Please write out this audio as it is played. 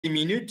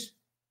minutes.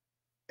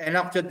 And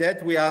after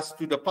that, we ask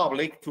to the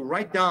public to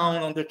write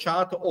down on the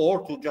chat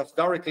or to just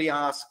directly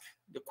ask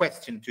the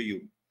question to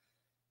you.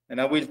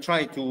 And I will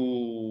try to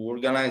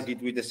organize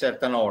it with a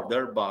certain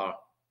order, but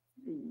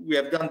we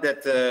have done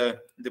that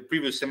the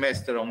previous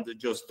semester on the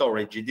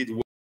geostorage. It did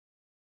work.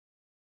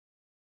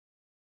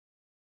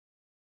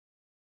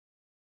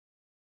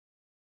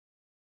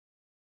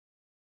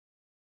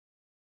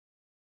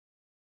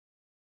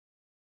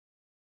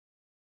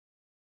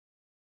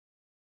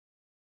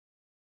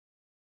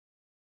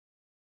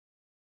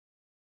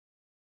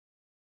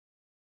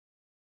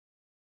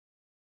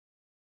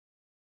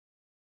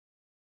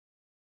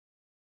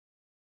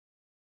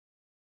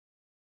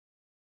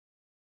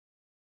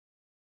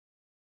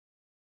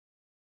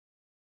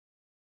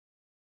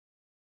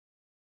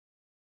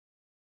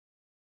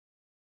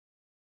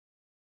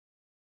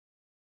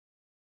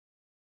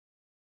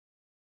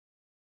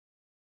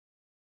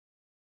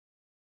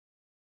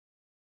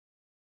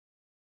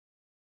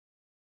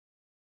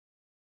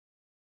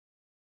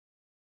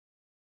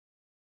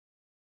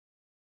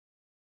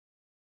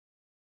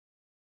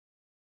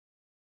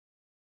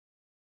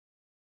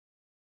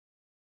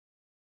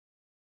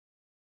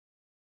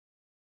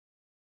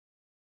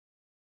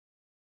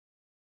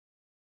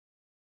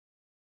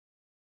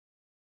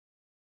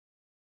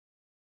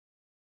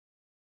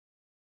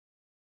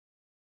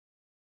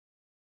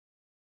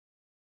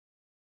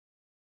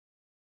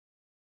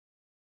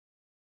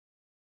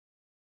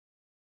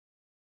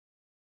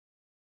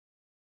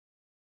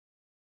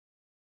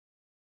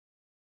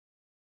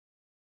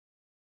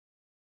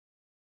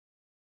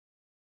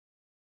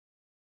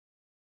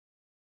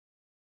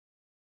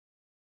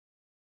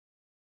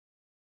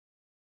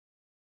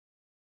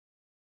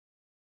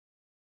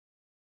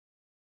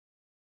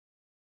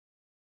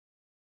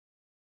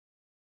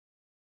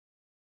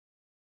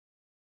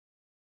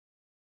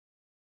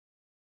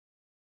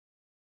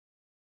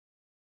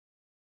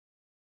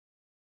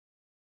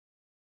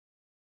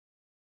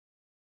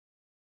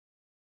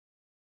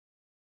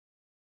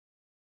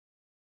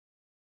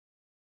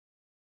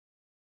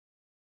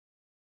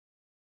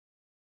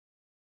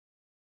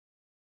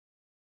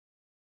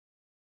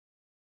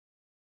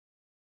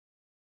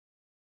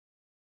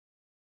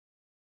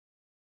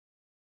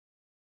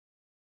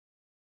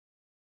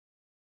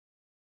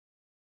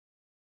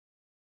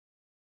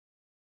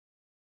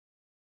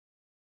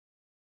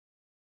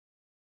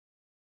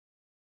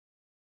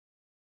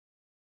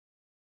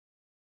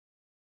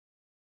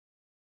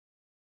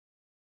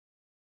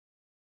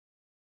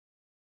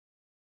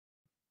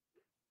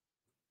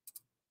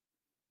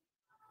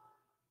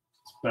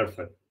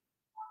 Perfect.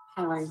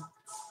 Hi.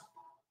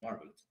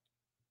 Marvelous.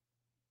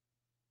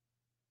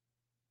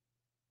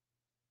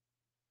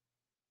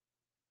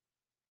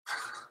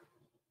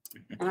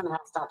 I don't know how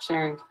to stop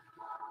sharing.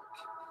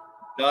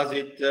 Does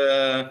it?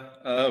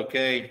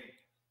 Okay.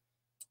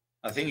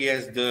 I think he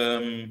has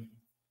the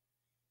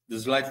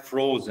slide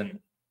frozen.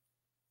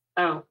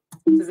 Oh,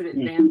 does it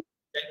advance?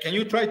 Can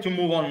you try to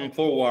move on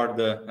forward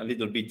a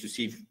little bit to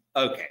see if?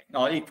 Okay,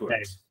 no, it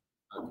works.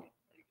 Okay.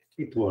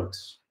 It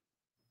works.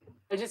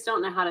 I just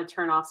don't know how to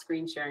turn off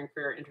screen sharing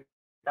for your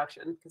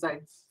introduction because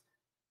I.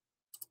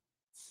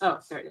 Oh,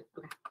 there it is.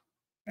 Okay.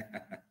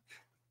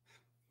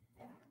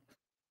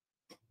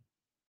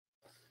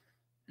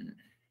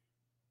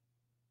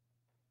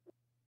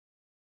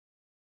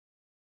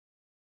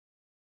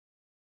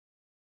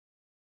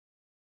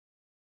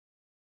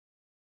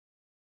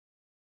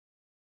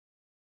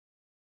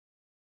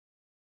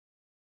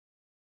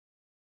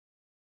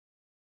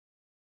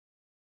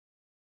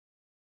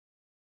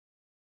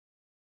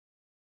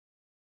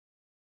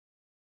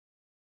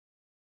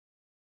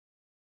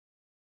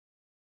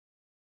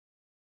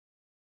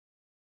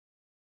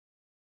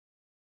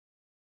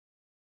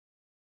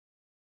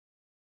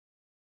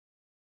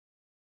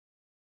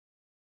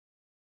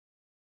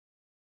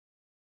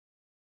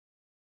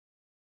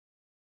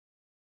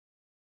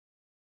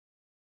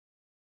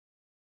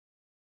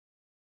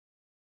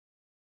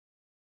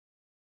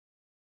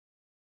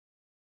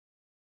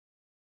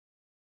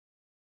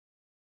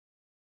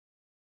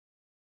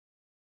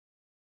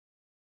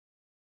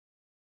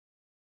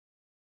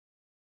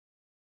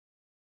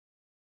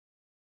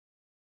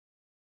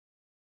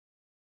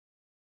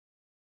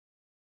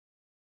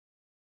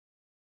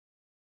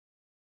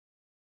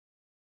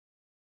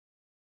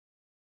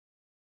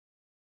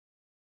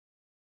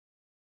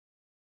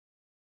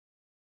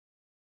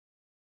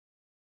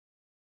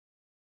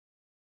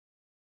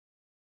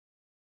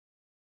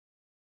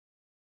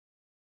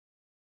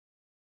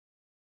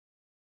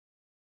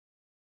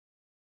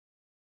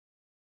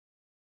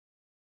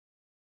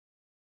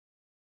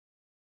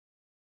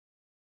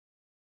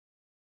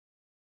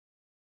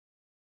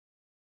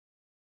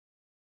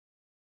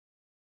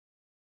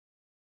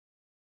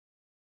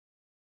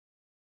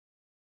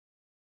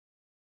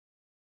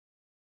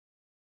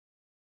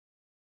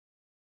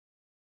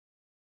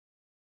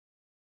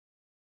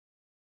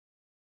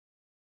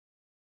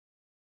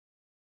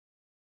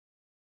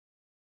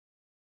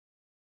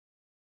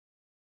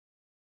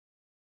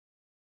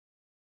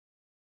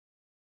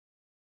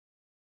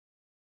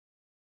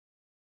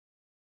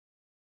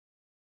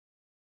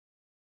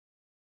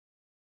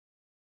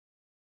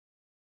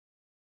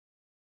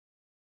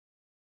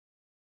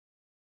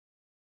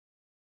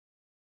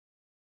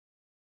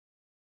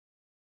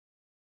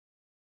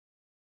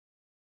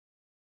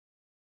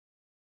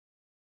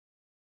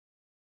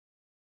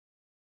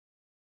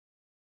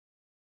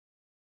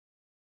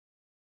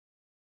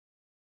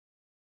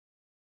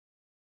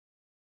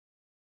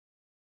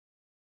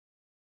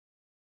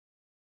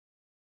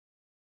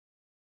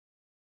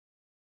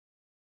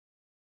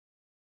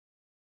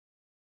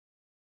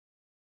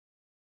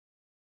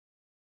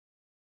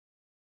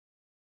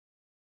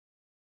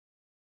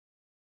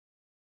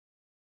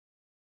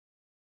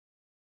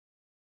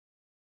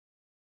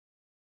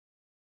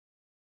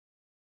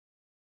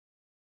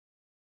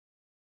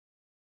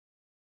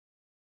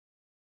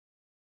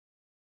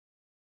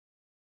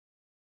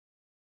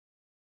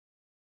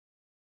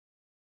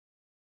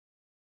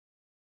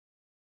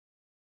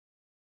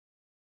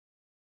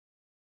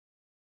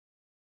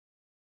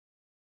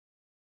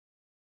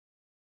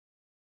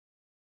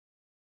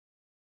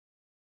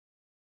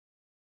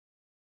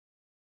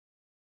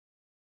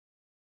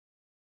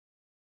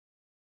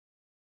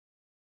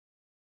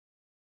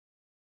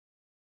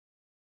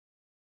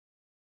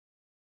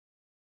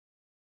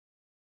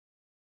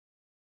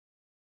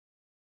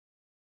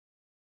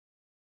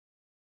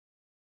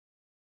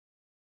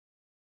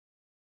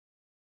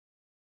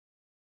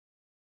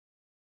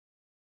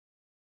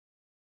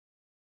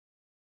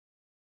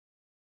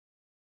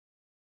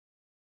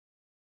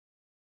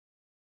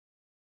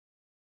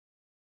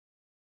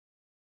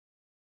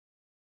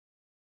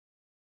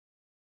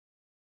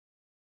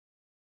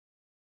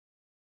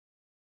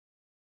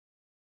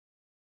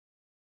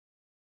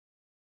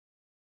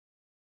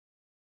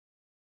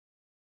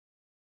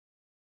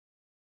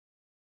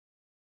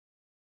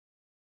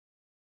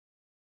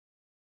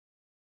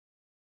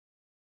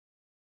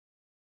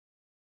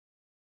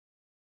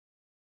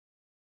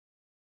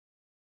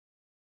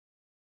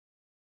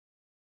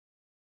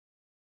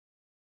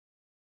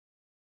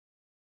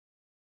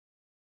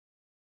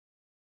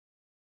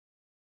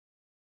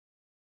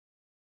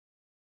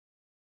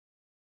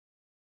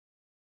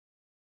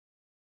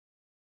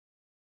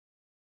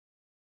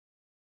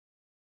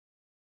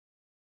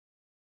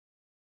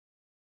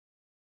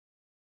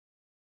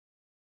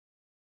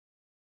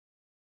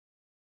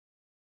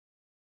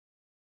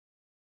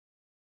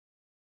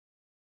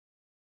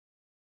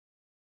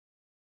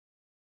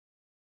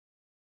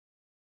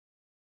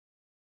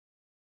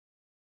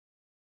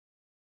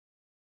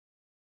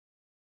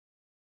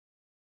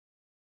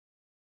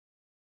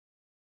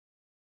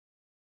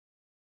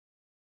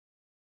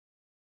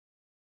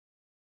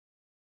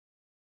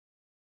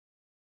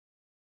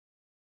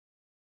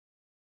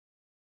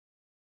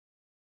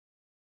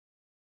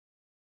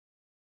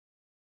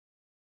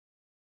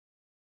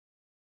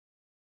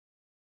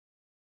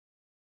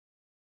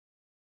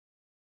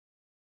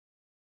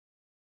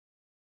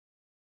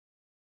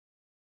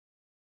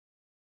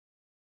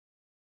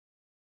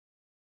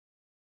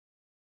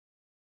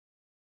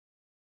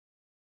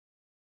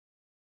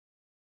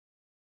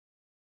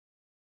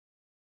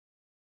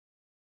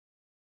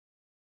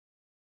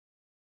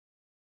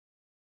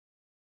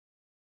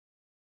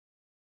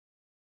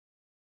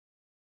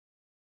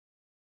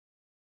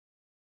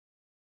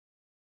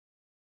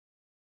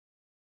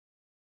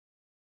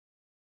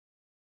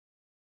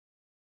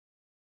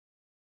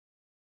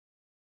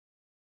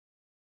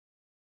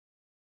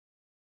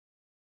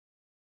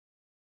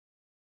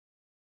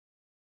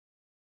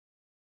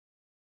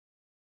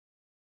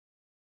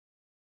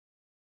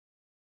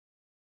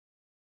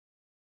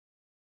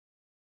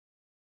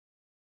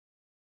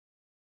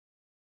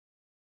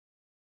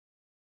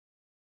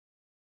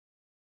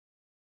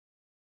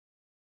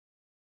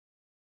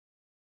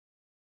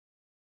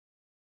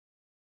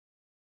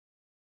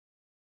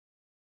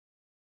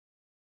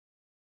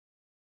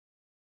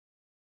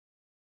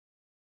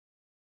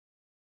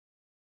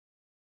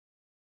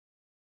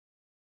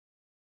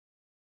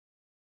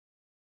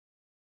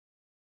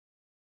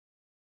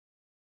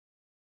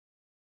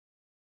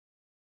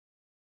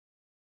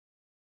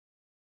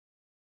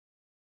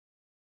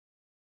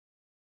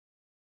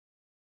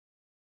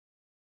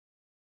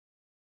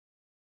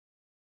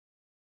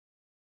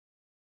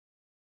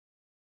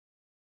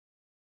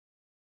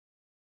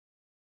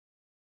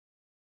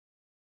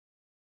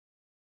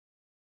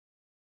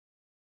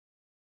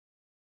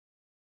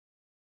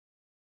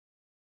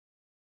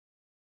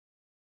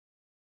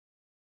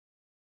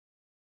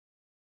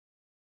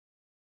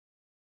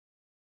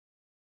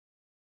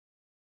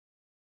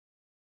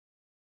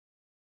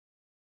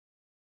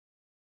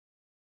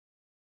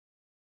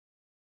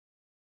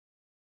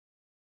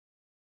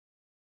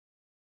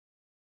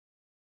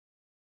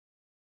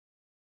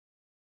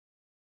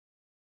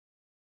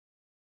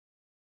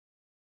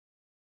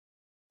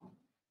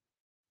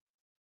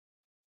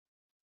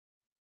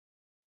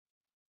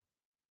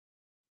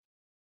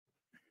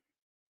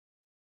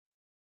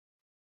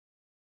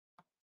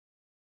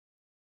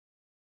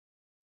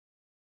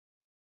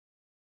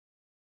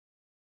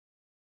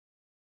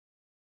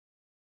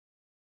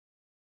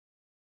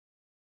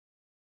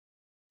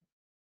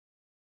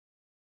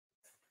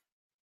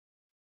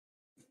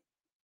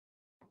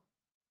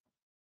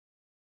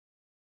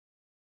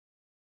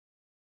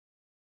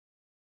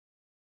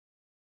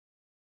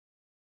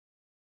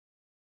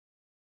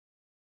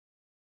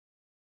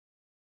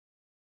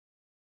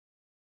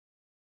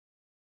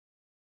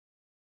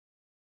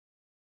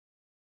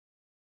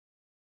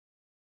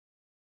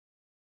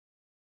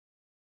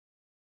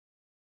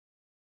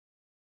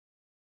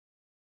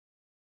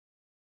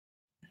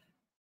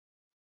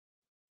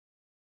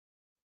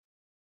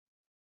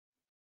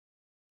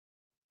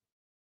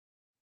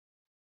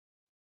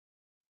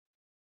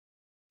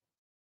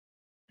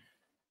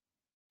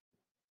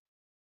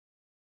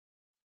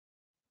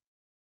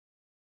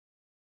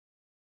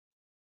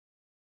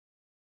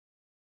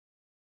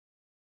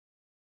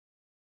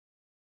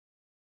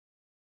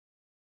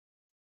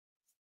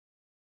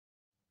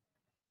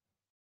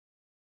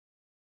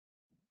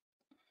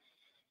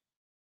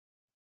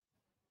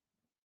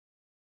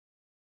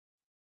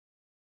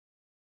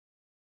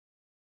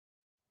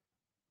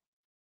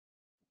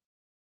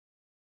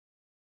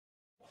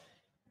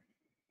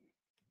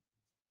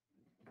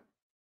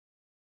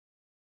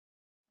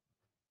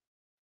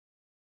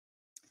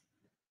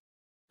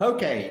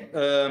 Okay,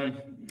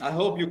 I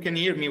hope you can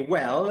hear me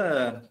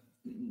well.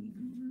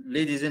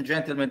 Ladies and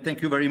gentlemen,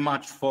 thank you very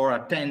much for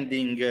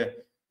attending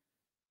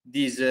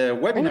this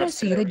webinar Ora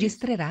si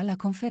registrerà la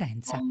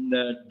conferenza.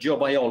 on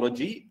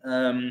geobiology.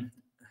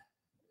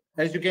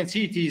 As you can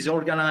see, it is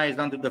organized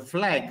under the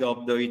flag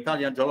of the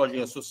Italian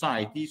Geological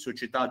Society,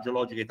 Società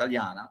Geologica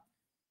Italiana,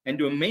 and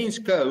the main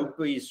scope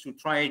is to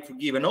try to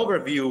give an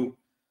overview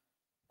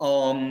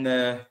on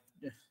a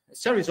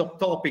series of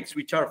topics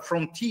which are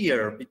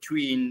frontier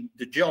between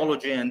the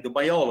geology and the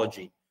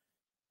biology,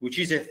 which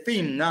is a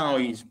theme now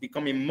is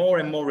becoming more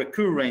and more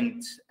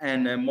recurrent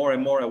and more,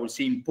 I would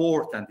say,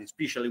 important,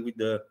 especially with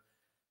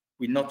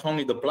not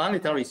only the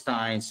planetary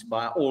science,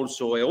 but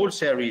also a whole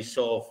series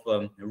of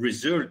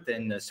results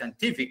and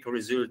scientific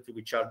results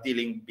which are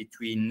dealing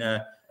between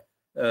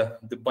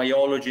the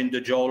biology and the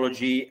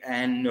geology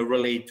and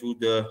relate to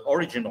the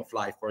origin of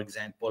life, for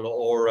example,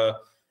 or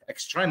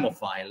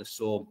extremophile,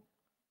 so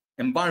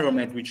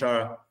environment which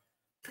are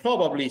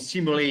probably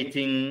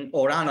simulating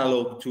or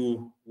analog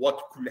to what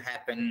could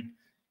happen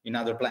in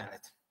other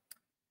planets.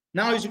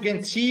 Now, as you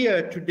can see,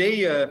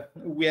 today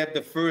we have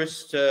the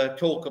first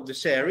talk of the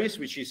series,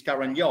 which is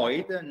Karen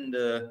Lloyd. And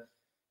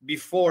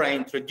before I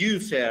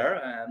introduce her,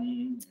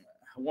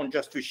 I want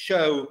just to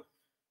show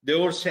the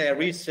whole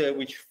series,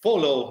 which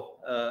follow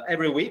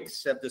every week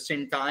at the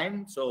same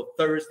time. So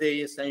Thursday,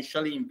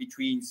 essentially, in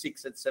between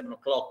 6 and 7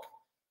 o'clock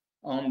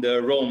on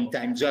the Rome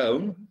time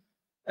zone.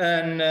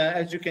 And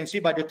as you can see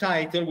by the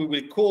title, we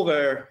will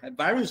cover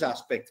various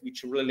aspects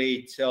which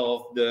relate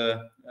of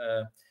the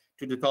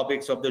to the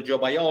topics of the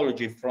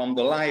geobiology, from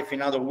the life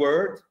in other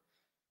words,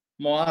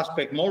 more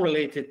aspect more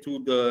related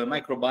to the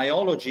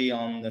microbiology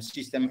on the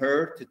system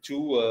Earth,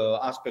 to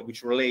aspect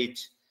which relate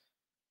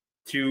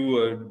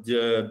to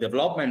the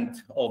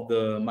development of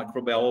the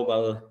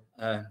microbial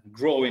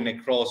growing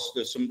across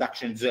the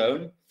subduction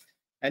zone.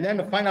 And then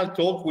the final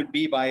talk will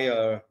be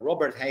by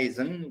Robert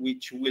Hazen,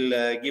 which will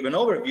give an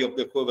overview of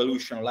the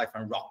coevolution of life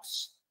and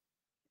rocks.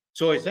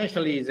 So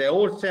essentially, it's a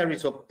whole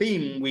series of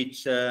themes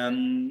which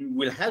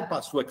will help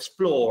us to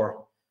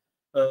explore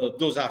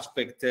those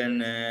aspects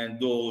and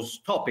those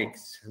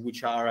topics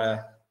which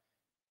are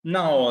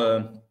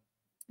now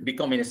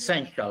becoming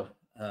essential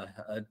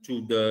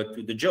to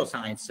the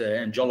geoscience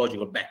and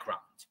geological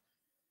background.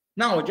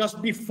 Now,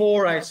 just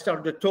before I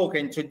start the talk, I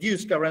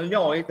introduce Karen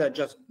Lloyd. I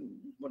just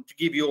want to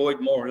give you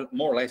more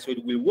or less how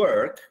it will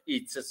work.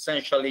 It's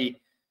essentially,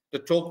 the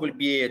talk will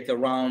be at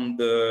around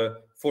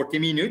 40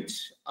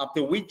 minutes,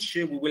 after which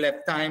we will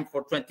have time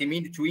for 20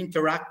 minutes to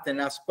interact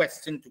and ask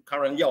questions to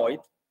Karen Lloyd.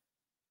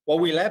 What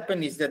will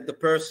happen is that the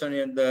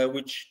person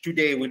which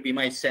today will be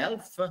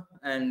myself,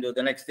 and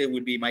the next day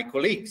will be my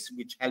colleagues,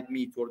 which helped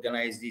me to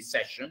organize this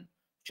session,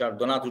 which are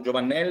Donato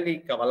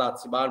Giovannelli,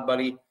 Cavallazzi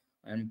Barbari,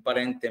 and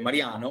Parente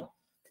Mariano.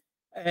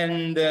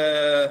 And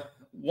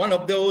one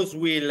of those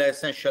will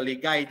essentially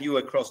guide you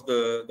across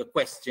the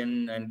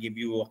question and give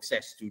you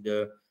access to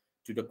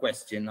the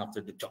question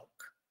after the talk.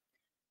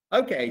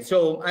 Okay,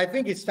 so I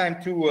think it's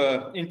time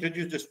to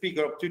introduce the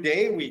speaker of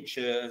today, which,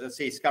 as I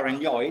say, is Karen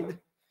Lloyd,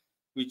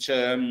 which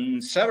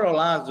several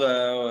of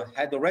us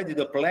had already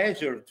the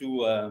pleasure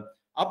to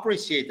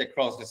appreciate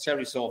across the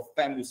series of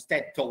famous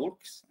TED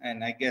Talks,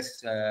 and I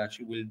guess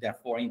she will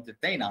therefore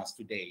entertain us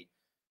today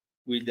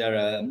with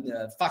their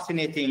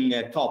fascinating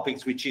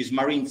topics, which is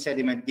marine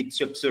sediment, deep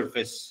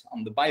subsurface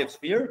on the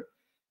biosphere.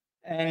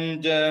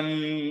 And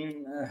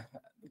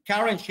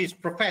Karen, she's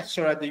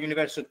professor at the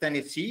University of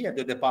Tennessee at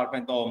the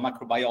Department of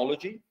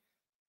Microbiology.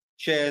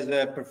 She has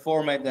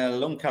performed a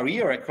long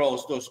career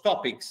across those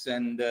topics,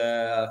 and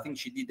I think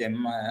she did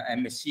an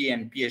MSc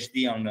and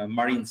PhD on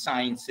marine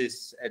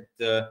sciences at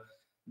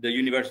the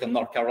University of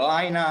North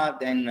Carolina.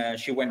 Then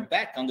she went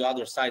back on the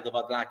other side of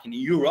Atlantic in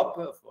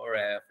Europe for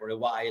a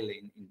while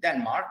in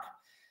Denmark.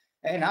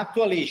 And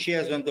actually, she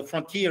is on the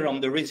frontier on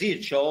the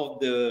research of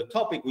the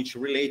topic which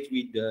relates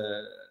with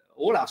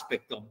all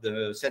aspects of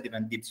the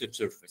sediment deep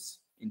subsurface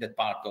in that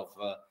part of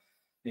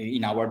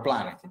in our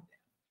planet.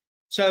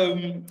 So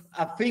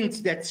I think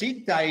that's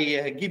it.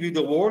 I give you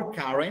the word,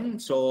 Karen.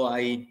 So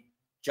I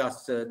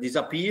just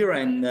disappear,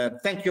 and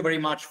thank you very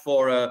much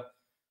for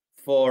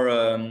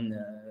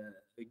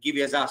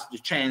giving us the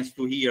chance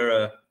to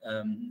hear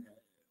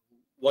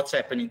what's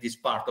happening in this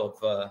part of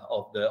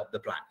the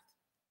planet.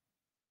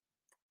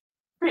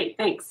 Great,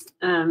 thanks.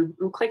 I'm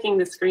clicking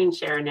the screen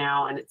share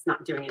now, and it's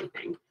not doing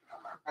anything.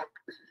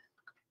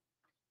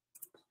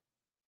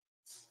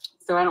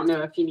 So I don't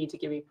know if you need to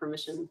give me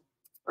permission,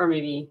 or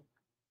maybe,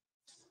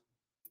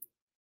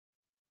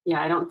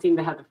 yeah, I don't seem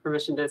to have the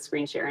permission to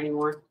screen share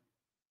anymore.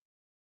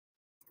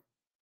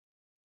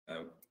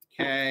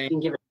 Okay. You can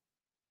give it.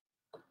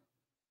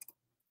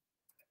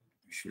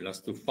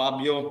 Last to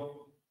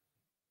Fabio.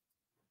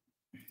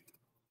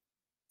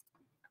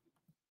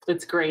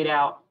 It's grayed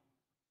out.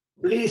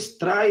 Please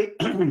try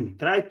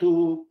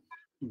to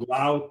go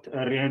out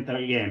and re-enter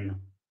again.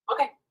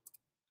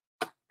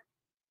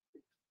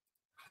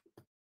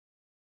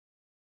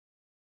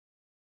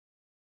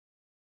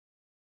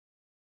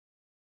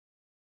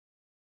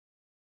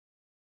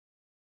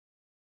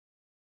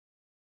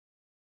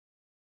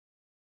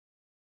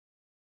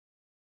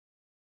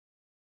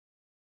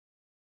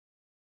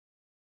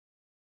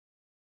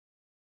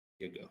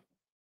 Here you go.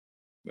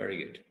 Very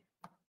good.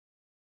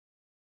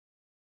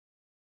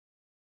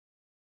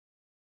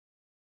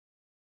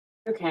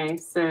 Okay,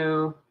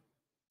 so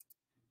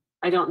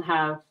I don't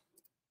have,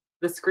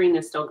 the screen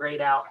is still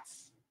grayed out.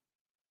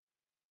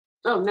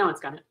 Oh, now it's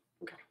got it.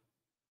 Okay.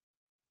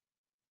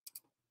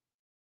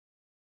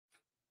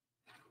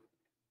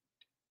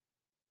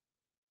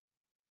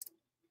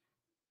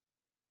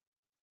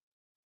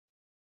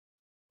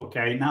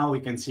 Okay, now we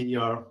can see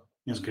your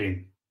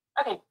screen.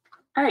 Okay,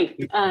 all right.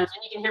 And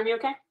you can hear me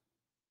okay?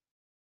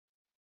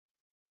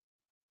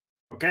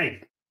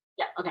 Okay.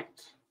 Yeah, okay.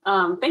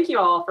 Thank you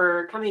all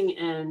for coming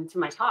in to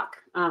my talk.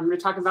 I'm going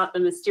to talk about the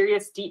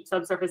mysterious deep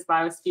subsurface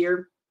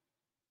biosphere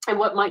and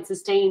what might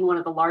sustain one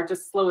of the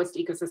largest, slowest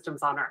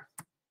ecosystems on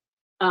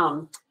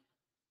Earth.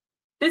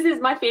 This is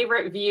my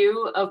favorite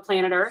view of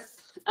planet Earth.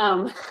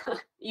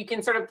 You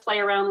can sort of play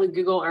around with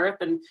Google Earth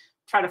and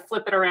try to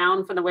flip it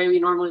around from the way we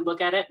normally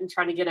look at it and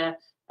try to get a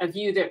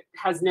view that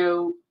has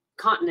no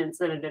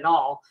continents in it at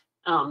all.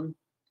 And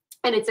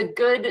it's a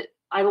good,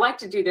 I like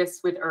to do this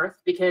with Earth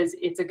because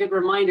it's a good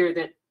reminder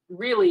that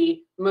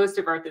really most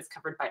of Earth is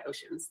covered by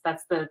oceans.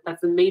 That's the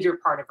major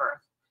part of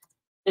Earth.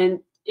 And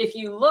if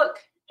you look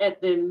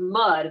at the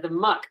mud, the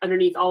muck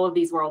underneath all of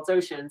these world's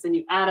oceans, and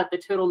you add up the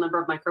total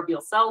number of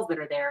microbial cells that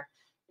are there,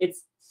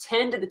 it's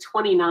 10 to the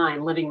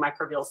 29 living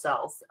microbial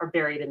cells are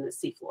buried in the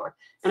seafloor.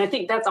 And I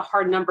think that's a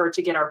hard number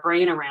to get our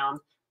brain around,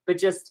 but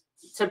just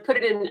to put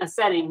it in a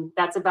setting,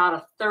 that's about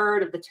a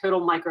third of the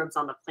total microbes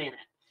on the planet.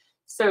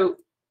 So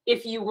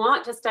if you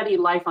want to study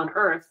life on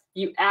Earth,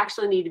 you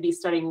actually need to be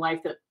studying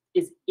life that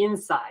is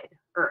inside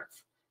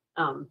Earth.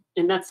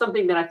 And that's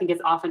something that I think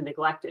is often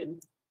neglected.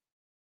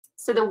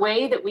 So the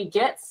way that we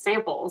get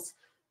samples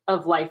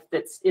of life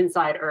that's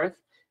inside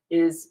Earth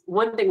is,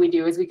 one thing we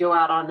do is we go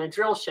out on a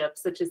drill ship,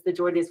 such as the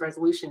Joy Days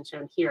Resolution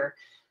shown here.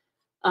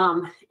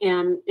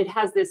 And it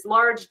has this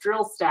large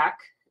drill stack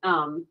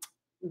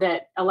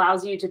that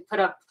allows you to put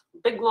up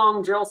big,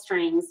 long drill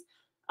strings,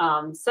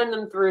 send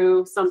them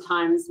through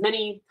sometimes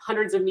many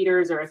hundreds of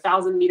meters or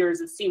 1,000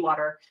 meters of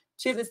seawater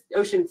to the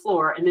ocean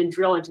floor, and then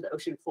drill into the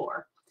ocean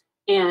floor.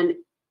 And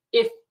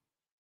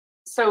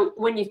so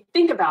when you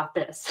think about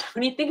this,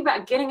 when you think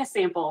about getting a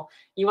sample,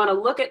 you want to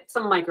look at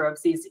some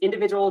microbes, these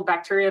individual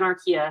bacteria and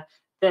archaea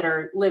that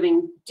are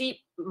living deep,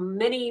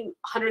 many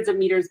hundreds of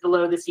meters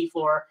below the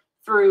seafloor,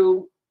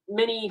 through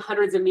many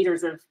hundreds of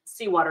meters of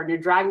seawater, and you're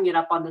dragging it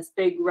up on this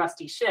big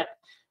rusty ship.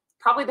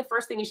 Probably the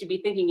first thing you should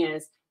be thinking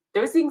is,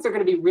 those things are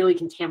going to be really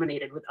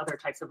contaminated with other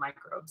types of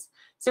microbes.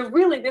 So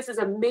really, this is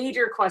a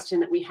major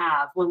question that we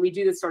have when we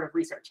do this sort of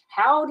research.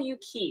 How do you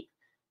keep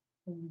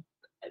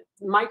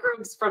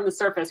microbes from the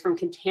surface from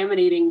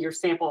contaminating your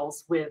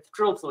samples with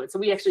drill fluid? So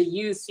we actually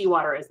use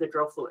seawater as the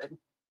drill fluid.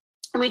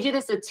 And we do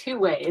this in two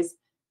ways.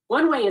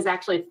 One way is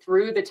actually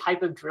through the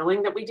type of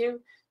drilling that we do.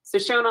 So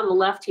shown on the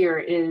left here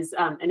is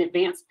an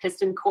advanced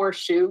piston core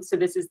shoe. So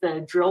this is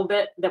the drill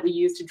bit that we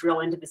use to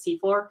drill into the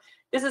seafloor.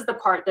 This is the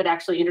part that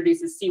actually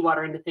introduces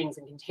seawater into things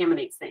and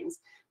contaminates things.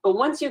 But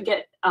once you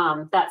get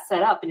that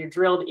set up and you're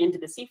drilled into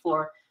the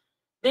seafloor,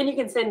 then you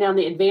can send down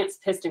the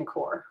advanced piston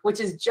core,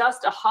 which is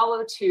just a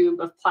hollow tube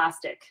of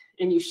plastic.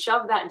 And you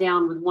shove that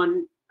down with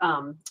one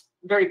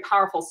very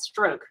powerful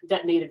stroke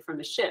detonated from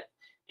the ship.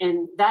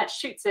 And that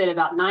shoots it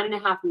about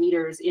 9.5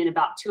 meters in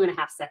about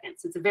 2.5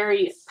 seconds. It's a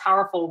very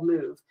powerful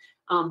move.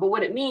 But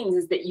what it means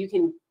is that you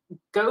can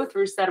go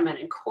through sediment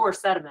and core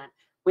sediment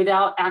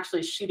without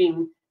actually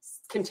shooting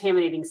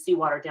contaminating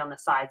seawater down the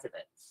sides of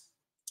it.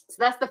 So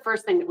that's the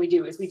first thing that we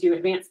do, is we do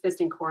advanced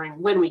piston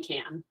coring when we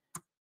can.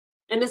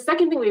 And the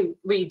second thing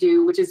we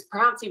do, which is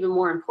perhaps even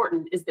more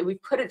important, is that we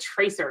put a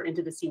tracer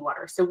into the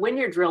seawater. So when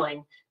you're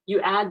drilling, you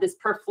add this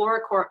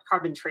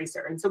perfluorocarbon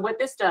tracer. And so what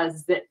this does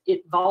is that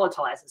it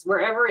volatilizes.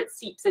 Wherever it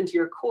seeps into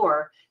your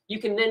core, you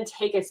can then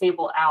take a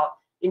sample out,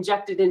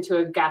 inject it into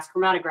a gas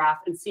chromatograph,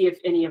 and see if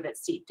any of it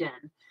seeped in.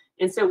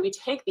 And so we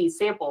take these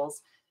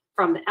samples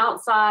from the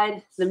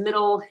outside, the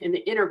middle, and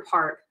the inner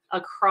part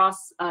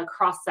across a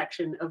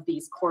cross-section of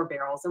these core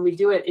barrels. And we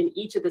do it in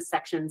each of the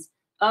sections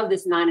of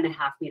this 9.5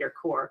 meter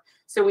core.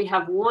 So we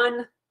have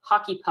one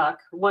hockey puck,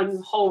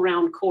 one whole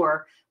round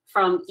core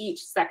from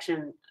each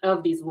section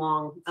of these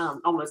long,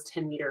 almost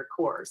 10 meter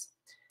cores.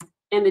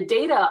 And the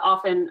data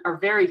often are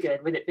very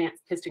good with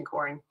advanced piston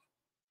coring,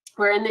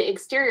 where in the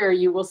exterior,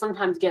 you will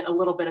sometimes get a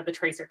little bit of the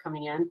tracer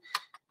coming in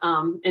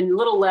and a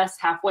little less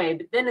halfway,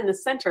 but then in the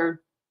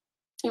center,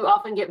 you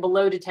often get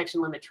below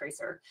detection limit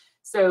tracer.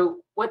 So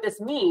what this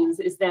means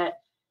is that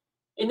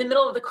in the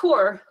middle of the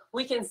core,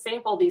 we can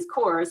sample these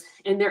cores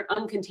and they're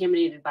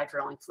uncontaminated by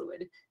drilling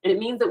fluid. And it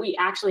means that we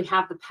actually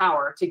have the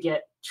power to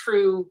get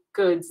true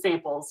good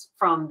samples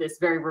from this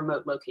very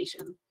remote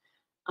location.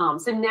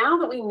 So now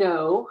that we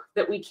know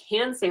that we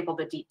can sample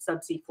the deep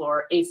subsea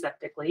floor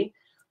aseptically,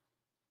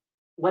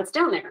 what's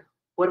down there?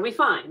 What do we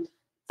find?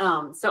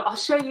 So I'll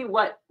show you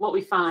what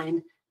we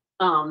find,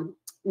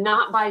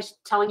 not by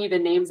telling you the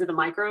names of the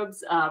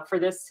microbes. For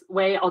this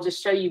way, I'll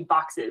just show you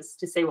boxes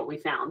to say what we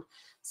found.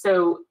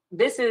 So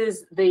this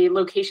is the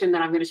location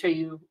that I'm going to show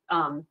you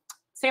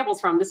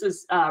samples from, this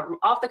was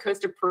off the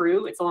coast of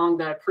Peru. It's along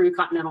the Peru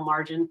continental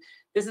margin.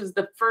 This is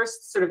the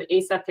first sort of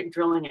aseptic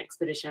drilling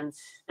expedition.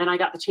 And I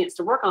got the chance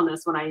to work on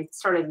this when I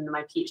started in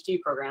my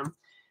PhD program.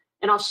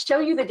 And I'll show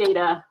you the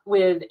data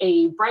with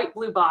a bright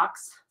blue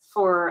box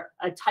for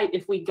a type,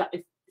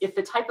 if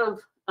the type of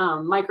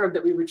microbe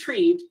that we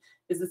retrieved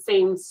is the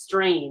same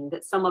strain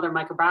that some other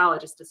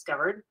microbiologist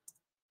discovered,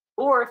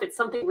 or if it's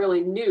something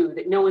really new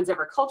that no one's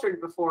ever cultured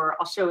before,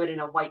 I'll show it in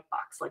a white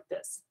box like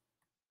this.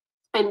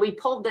 And we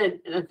pulled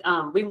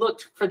we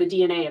looked for the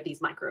DNA of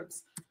these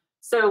microbes.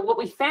 So what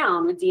we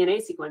found with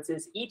DNA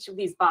sequences, each of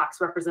these boxes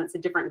represents a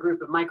different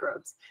group of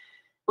microbes.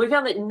 We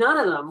found that none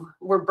of them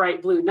were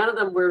bright blue. None of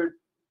them were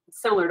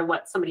similar to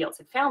what somebody else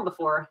had found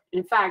before.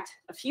 In fact,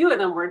 a few of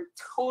them were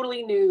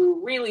totally new,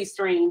 really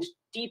strange,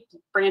 deep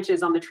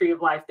branches on the tree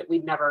of life that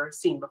we'd never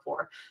seen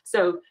before.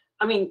 So,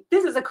 I mean,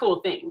 this is a cool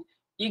thing.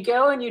 You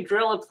go and you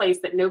drill a place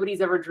that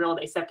nobody's ever drilled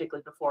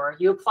aseptically before.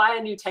 You apply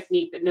a new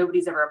technique that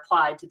nobody's ever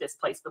applied to this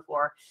place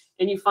before,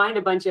 and you find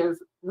a bunch of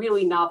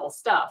really novel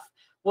stuff.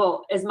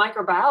 Well, as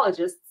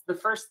microbiologists, the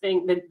first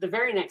thing, the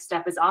very next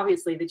step is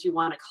obviously that you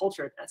want to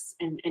culture this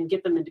and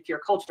get them into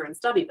pure culture and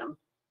study them.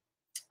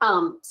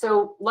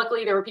 So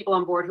luckily there were people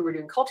on board who were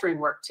doing culturing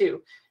work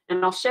too.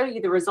 And I'll show you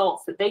the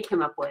results that they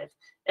came up with.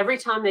 Every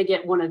time they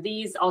get one of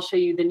these, I'll show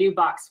you the new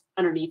box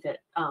underneath it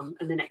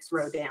in the next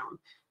row down.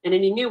 And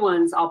any new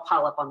ones I'll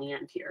pile up on the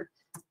end here.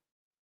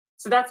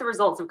 So that's the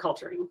results of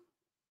culturing.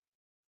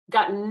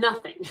 Got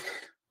nothing.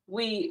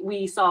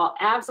 We saw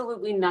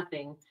absolutely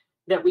nothing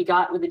that we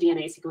got with the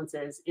DNA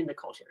sequences in the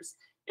cultures.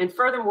 And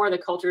furthermore, the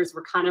cultures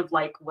were kind of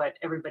like what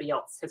everybody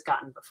else has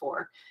gotten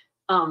before.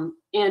 And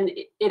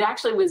it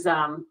actually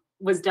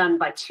was done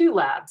by 2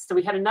 labs. So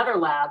we had another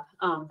lab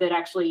that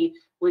actually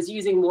was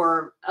using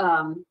more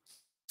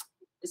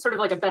sort of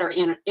like a better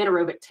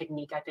anaerobic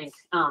technique, I think.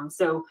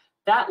 So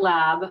that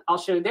lab, I'll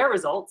show their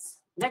results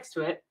next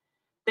to it.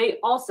 They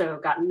also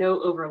got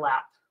no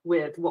overlap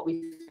with what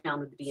we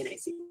found with the DNA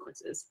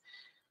sequences.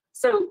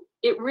 So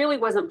it really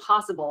wasn't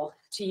possible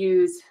to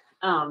use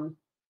the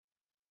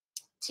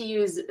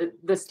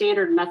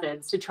standard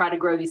methods to try to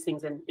grow these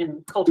things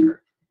in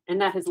culture. And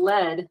that has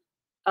led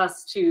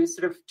us to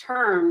sort of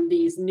term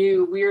these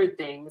new weird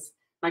things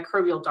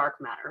microbial dark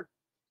matter.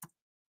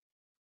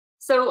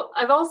 So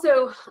I've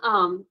also,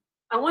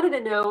 I wanted to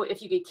know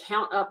if you could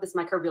count up this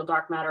microbial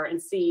dark matter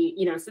and see,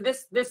 so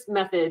this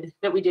method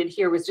that we did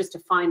here was just to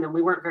find them.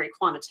 We weren't very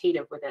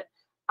quantitative with it.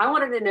 I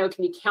wanted to know,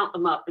 can you count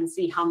them up and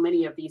see how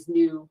many of these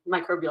new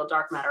microbial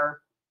dark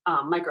matter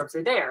microbes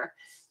are there?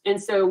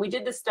 And so we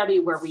did this study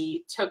where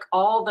we took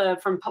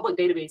from public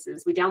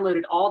databases, we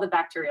downloaded all the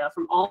bacteria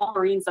from all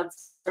marine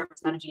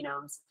subsurface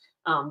metagenomes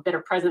that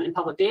are present in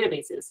public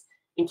databases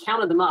and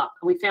counted them up.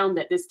 And we found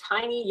that this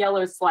tiny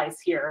yellow slice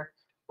here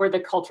were the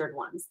cultured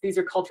ones. These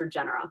are cultured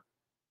genera.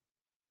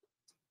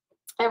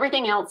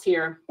 Everything else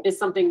here is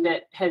something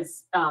that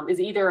is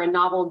either a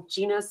novel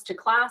genus to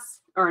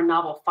class or a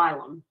novel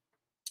phylum.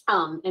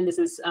 And this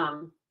is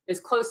as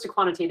close to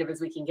quantitative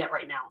as we can get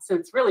right now. So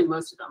it's really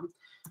most of them.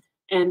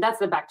 And that's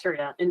the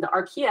bacteria. And the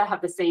archaea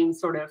have the same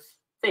sort of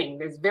thing.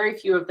 There's very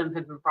few of them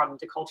have been brought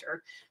into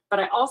culture.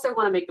 But I also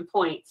want to make the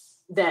point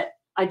that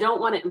I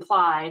don't want to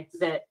imply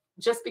that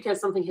just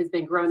because something has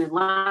been grown in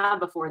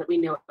lab before that we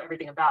know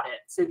everything about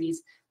it. So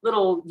these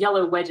little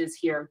yellow wedges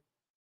here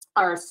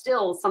are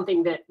still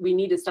something that we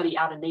need to study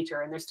out in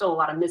nature. And there's still a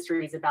lot of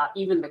mysteries about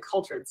even the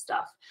cultured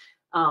stuff.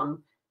 An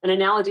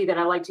analogy that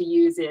I like to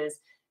use is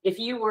if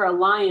you were a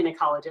lion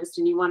ecologist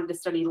and you wanted to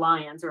study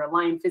lions, or a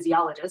lion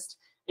physiologist,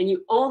 and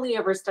you only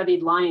ever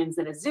studied lions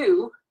in a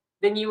zoo,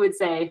 then you would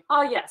say,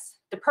 oh yes,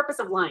 the purpose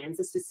of lions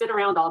is to sit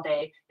around all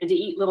day and to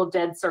eat little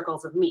dead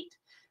circles of meat.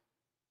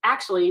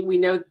 Actually, we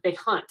know that they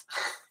hunt,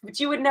 but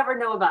you would never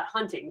know about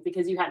hunting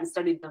because you hadn't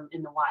studied them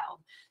in the wild.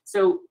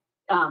 So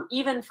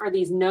even for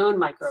these known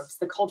microbes,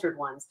 the cultured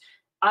ones,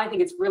 I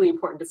think it's really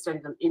important to study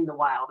them in the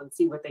wild and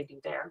see what they do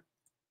there.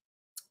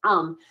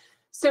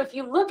 So if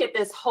you look at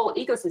this whole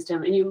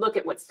ecosystem and you look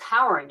at what's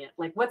powering it,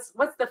 like what's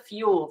the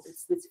fuel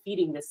that's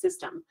feeding this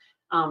system?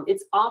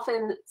 It's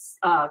often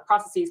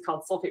processes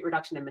called sulfate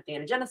reduction and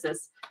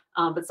methanogenesis,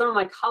 but some of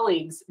my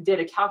colleagues did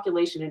a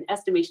calculation and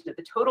estimation of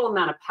the total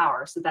amount of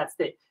power, so that's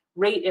the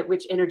rate at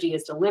which energy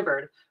is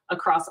delivered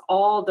across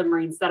all the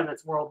marine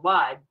sediments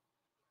worldwide.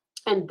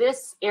 And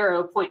this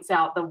arrow points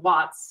out the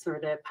watts, or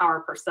the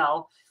power per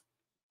cell,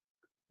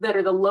 that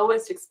are the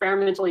lowest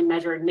experimentally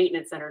measured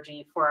maintenance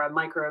energy for a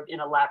microbe in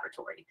a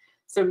laboratory.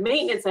 So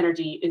maintenance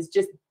energy is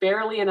just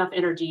barely enough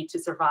energy to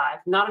survive,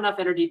 not enough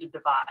energy to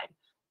divide.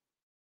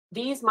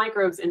 These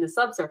microbes in the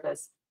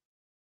subsurface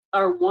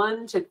are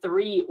 1 to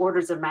 3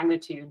 orders of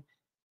magnitude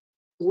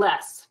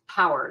less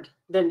powered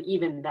than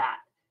even that.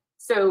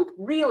 So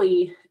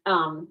really,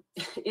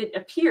 it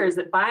appears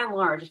that by and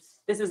large,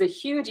 this is a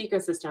huge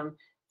ecosystem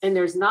and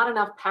there's not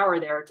enough power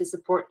there to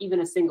support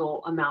even a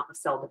single amount of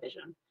cell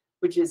division,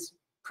 which is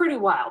pretty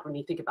wild when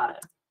you think about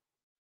it.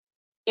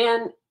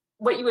 And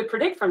what you would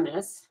predict from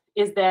this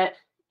is that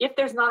if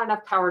there's not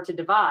enough power to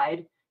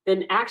divide,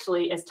 then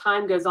actually as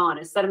time goes on,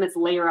 as sediments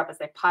layer up, as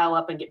they pile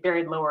up and get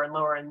buried lower and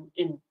lower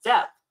in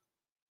depth,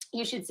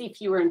 you should see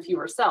fewer and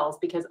fewer cells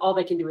because all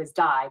they can do is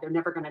die. They're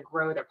never going to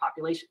grow their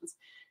populations.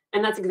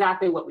 And that's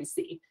exactly what we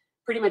see.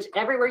 Pretty much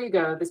everywhere you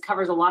go, this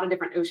covers a lot of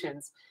different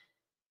oceans.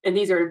 And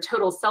these are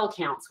total cell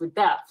counts with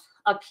depth.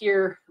 Up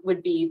here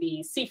would be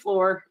the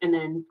seafloor, and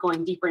then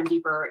going deeper and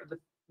deeper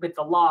with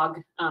the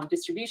log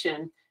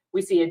distribution,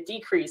 we see a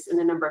decrease in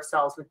the number of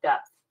cells with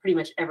depth pretty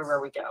much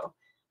everywhere we go,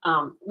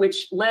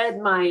 which led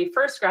my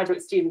first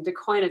graduate student to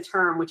coin a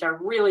term which I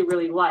really,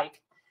 really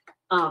like.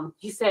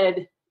 He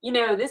said, you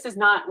know, this is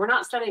not, we're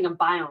not studying a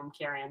biome,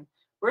 Karen.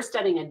 We're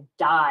studying a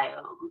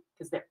diome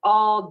because they're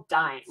all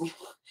dying.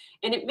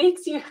 And it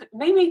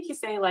may make you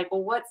say like,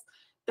 well, what's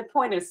the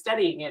point of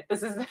studying it?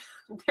 This is,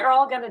 they're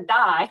all gonna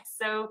die.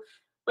 So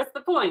what's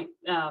the point?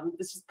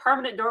 It's just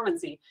permanent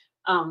dormancy.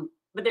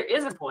 But there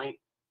is a point.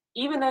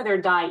 Even though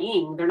they're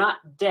dying, they're not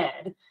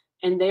dead,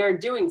 and they are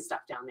doing stuff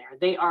down there.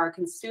 They are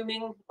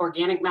consuming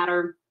organic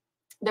matter.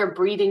 They're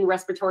breathing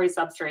respiratory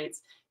substrates.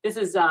 This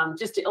is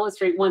just to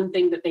illustrate one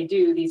thing that they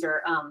do. These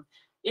are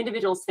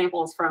individual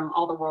samples from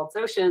all the world's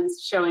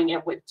oceans showing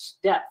at which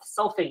depth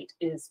sulfate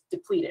is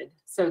depleted.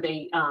 So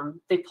they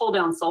pull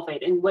down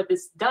sulfate. And what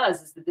this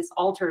does is that this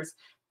alters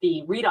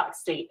the redox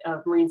state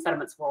of marine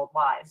sediments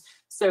worldwide.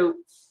 So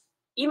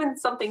even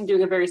something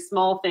doing a very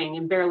small thing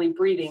and barely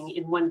breathing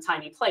in one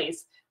tiny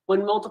place,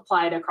 when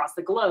multiplied across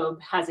the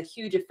globe, has a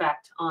huge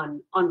effect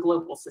on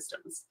global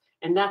systems.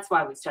 And that's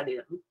why we study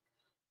them.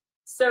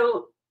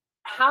 So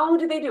how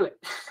do they do it?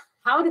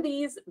 How do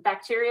these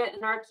bacteria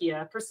and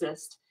archaea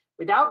persist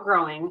without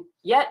growing,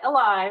 yet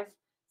alive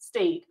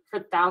state for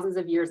thousands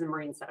of years in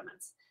marine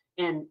sediments?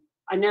 And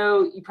I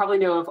know you probably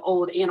know of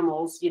old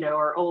animals, you know,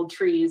 or old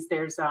trees.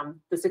 There's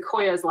the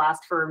sequoias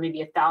last for maybe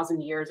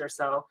 1,000 years or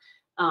so.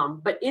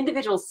 But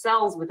individual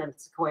cells within the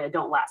sequoia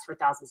don't last for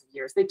thousands of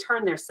years. They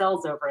turn their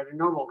cells over at a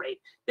normal rate.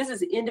 This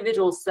is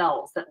individual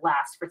cells that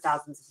last for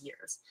thousands of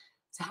years.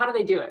 So how do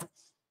they do it?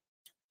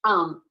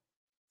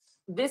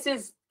 This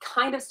is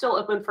kind of still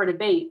open for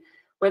debate,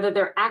 whether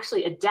they're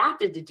actually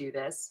adapted to do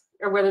this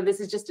or whether this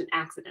is just an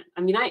accident.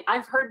 I mean,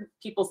 I've heard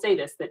people say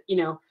this, that, you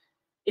know,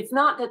 it's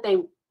not that they,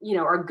 you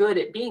know, are good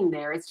at being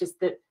there. It's just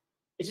that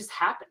it just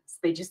happens.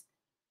 They just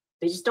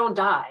don't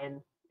die.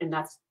 And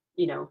that's,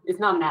 you know, it's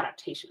not an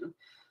adaptation.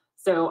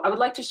 So I would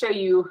like to show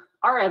you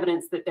our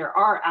evidence that there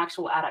are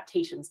actual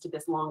adaptations to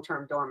this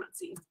long-term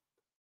dormancy.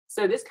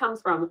 So this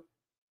comes from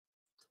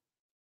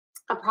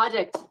a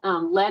project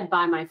led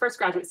by my first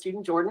graduate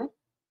student, Jordan.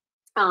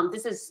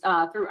 This is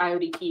through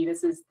IODP.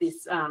 This is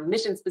this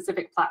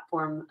mission-specific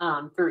platform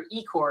through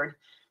ECORD,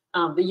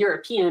 the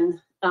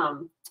European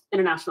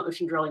International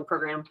Ocean Drilling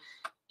Program.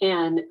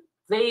 And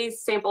they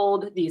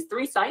sampled these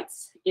 3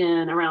 sites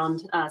in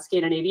around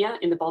Scandinavia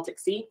in the Baltic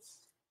Sea.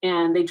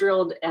 And they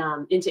drilled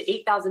into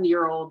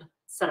 8,000-year-old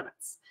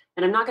sediments.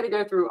 And I'm not going to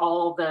go through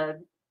all the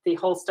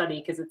whole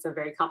study because it's a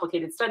very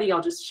complicated study.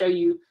 I'll just show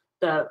you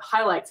the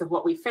highlights of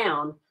what we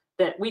found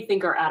that we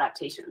think are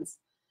adaptations.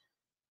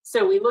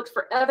 So we looked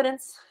for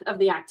evidence of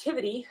the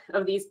activity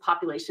of these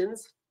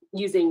populations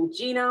using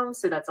genomes,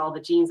 so that's all the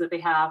genes that they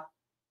have,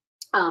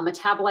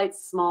 metabolites,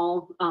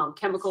 small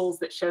chemicals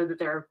that show that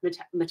their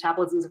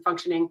metabolisms are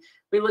functioning.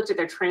 We looked at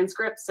their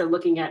transcripts, so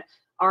looking at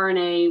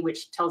RNA,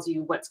 which tells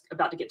you what's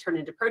about to get turned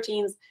into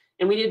proteins,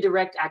 and we did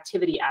direct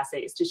activity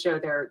assays to show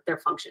their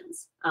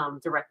functions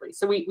directly.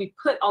 So we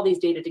put all these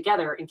data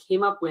together and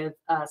came up with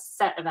a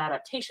set of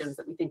adaptations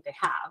that we think they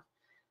have.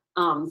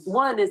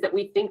 One is that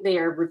we think they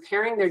are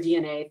repairing their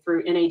DNA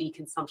through NAD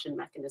consumption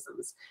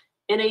mechanisms.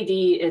 NAD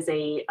is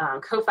a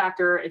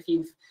cofactor. If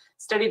you've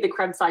studied the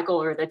Krebs cycle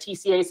or the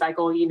TCA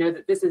cycle, you know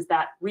that this is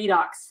that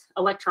redox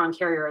electron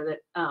carrier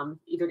that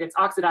either gets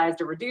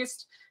oxidized or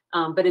reduced.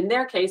 But in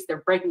their case,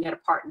 they're breaking it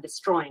apart and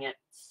destroying it.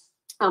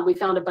 We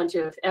found a bunch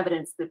of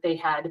evidence that they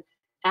had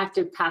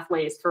active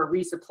pathways for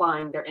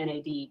resupplying their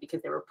NAD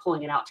because they were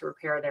pulling it out to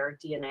repair their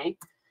DNA.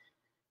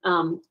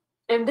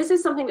 And this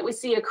is something that we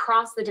see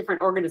across the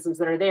different organisms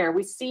that are there.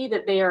 We see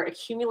that they are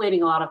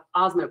accumulating a lot of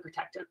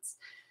osmoprotectants.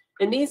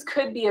 And these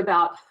could be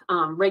about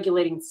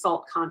regulating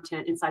salt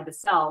content inside the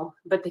cell,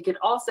 but they could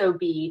also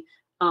be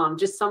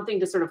just something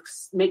to sort of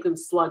make them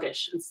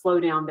sluggish and slow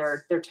down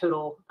their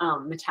total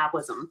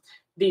metabolism.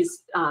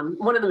 These,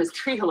 one of them is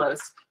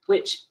trehalose,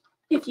 which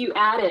if you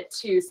add it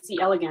to C.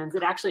 elegans,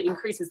 it actually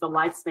increases the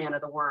lifespan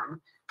of the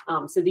worm.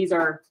 So these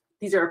are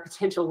a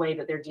potential way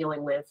that they're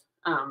dealing with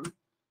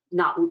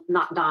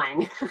not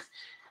dying.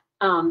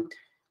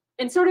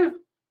 And sort of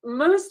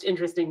most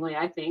interestingly,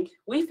 I think,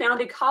 we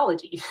found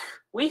ecology.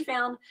 We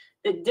found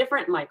that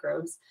different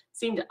microbes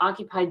seem to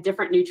occupy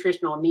different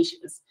nutritional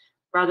niches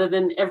rather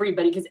than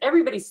everybody, because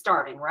everybody's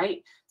starving,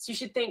 right? So you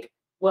should think,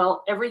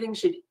 well, everything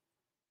should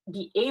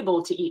be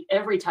able to eat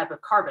every type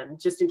of carbon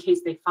just in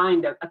case they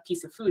find a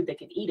piece of food that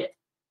can eat it.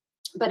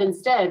 But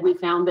instead, we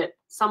found that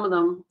some of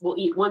them will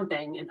eat one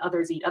thing and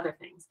others eat other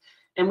things.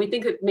 And we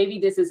think that maybe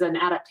this is an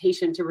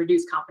adaptation to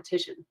reduce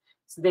competition,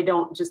 so they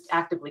don't just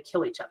actively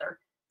kill each other.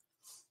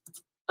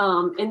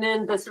 And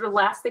then the sort of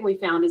last thing we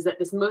found is that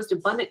this most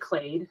abundant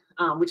clade,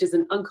 which is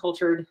an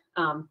uncultured,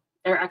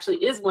 there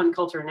actually is one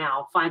culture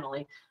now,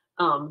 finally,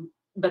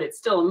 but it's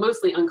still a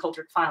mostly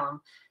uncultured phylum,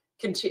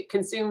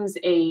 consumes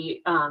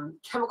a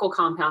chemical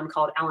compound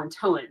called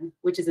allantoin,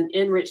 which is an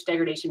enriched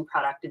degradation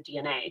product of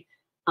DNA.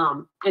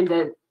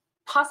 And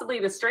possibly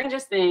the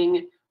strangest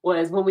thing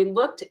was when we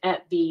looked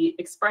at the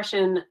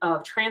expression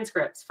of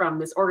transcripts from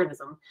this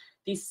organism,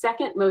 the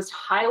second most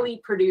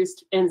highly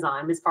produced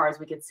enzyme, as far as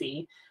we could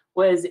see,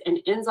 was an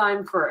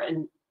enzyme for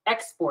an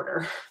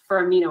exporter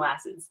for amino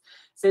acids.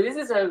 So this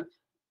is a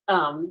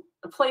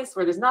place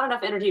where there's not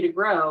enough energy to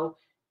grow,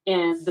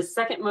 and the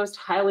second most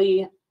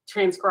highly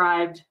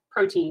transcribed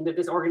protein that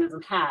this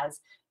organism has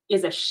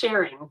is a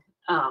sharing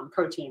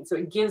protein. So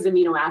it gives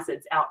amino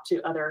acids out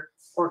to other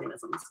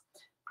organisms.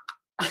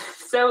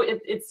 So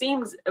it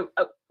seems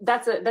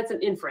that's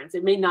an inference.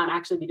 It may not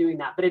actually be doing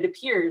that, but it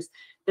appears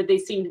that they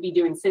seem to be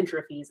doing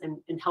centrifuges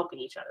and helping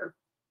each other.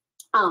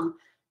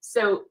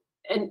 So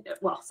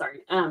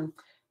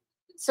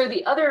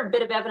the other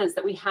bit of evidence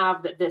that we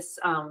have that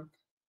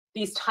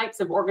these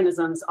types of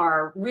organisms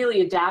are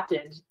really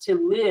adapted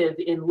to live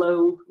in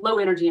low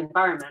energy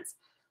environments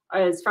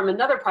is from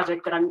another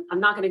project that I'm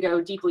not going to go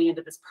deeply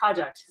into this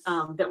project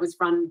that was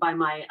run by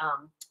my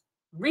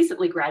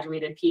recently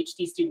graduated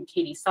PhD student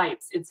Katie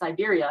Sipes in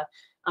Siberia.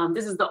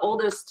 This is the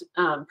oldest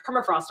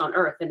permafrost on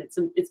Earth, and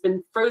it's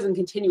been frozen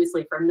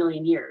continuously for 1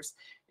 million years.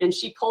 And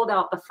she pulled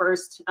out the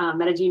first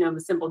metagenome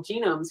assembled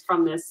genomes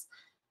from these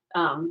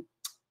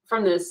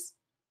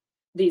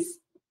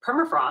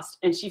permafrost,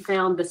 and she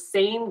found the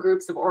same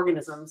groups of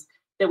organisms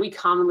that we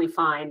commonly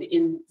find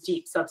in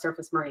deep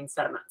subsurface marine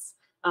sediments,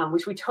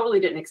 which we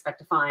totally didn't expect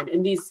to find.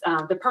 And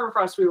the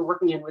permafrost we were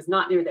working in was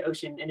not near the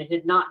ocean, and it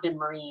had not been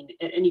marine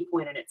at any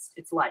point in its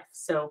life.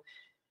 So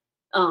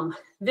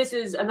this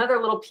is another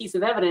little piece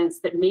of evidence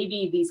that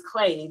maybe these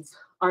clades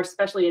are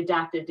specially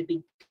adapted to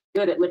be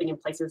good at living in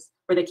places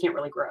where they can't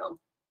really grow.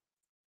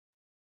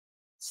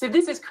 So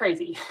this is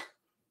crazy.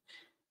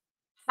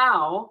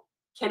 How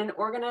can an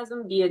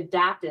organism be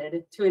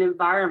adapted to an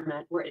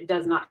environment where it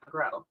does not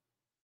grow?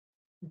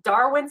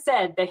 Darwin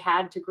said they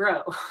had to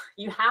grow.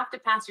 You have to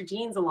pass your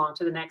genes along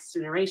to the next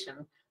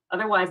generation.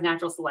 Otherwise,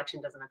 natural selection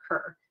doesn't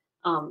occur.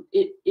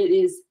 It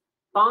is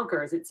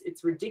bonkers.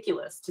 It's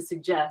ridiculous to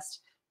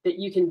suggest that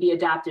you can be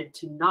adapted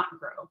to not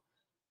grow.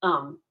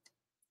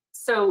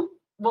 So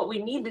what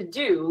we need to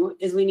do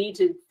is we need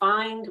to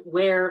find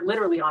where,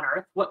 literally on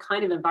Earth, what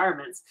kind of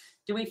environments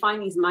do we find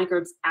these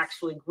microbes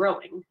actually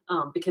growing?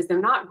 Because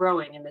they're not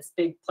growing in this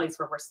big place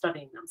where we're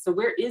studying them. So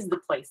where is the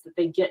place that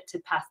they get to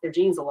pass their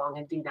genes along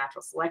and do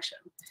natural selection?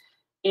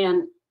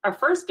 And our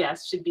first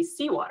guess should be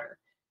seawater,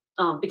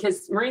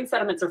 because marine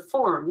sediments are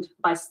formed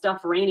by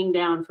stuff raining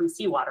down from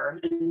seawater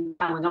and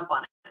piling up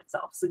on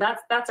itself. So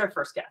that's our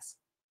first guess.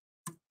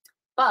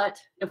 But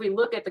if we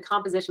look at the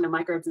composition of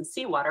microbes in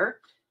seawater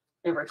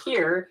over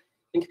here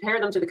and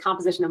compare them to the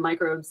composition of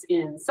microbes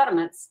in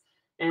sediments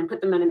and put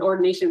them in an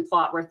ordination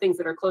plot where things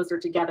that are closer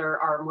together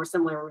are more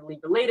similarly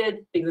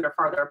related, things that are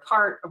farther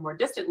apart are more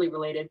distantly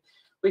related,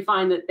 we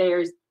find that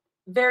there's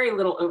very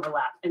little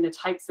overlap in the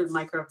types of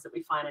microbes that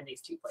we find in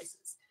these two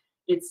places.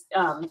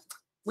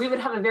 We would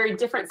have a very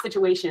different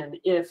situation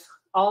if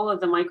all of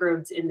the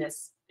microbes in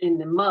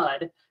the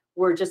mud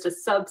were just a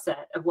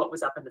subset of what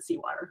was up in the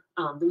seawater.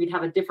 We'd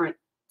have a different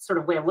sort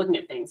of way of looking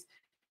at things.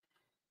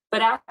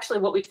 But actually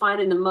what we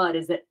find in the mud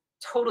is that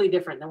totally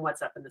different than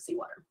what's up in the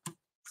seawater.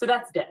 So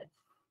that's dead.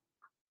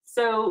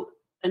 So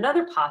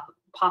another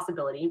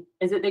possibility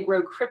is that they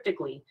grow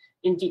cryptically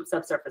in deep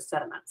subsurface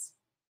sediments.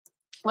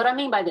 What I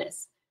mean by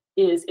this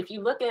is if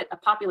you look at a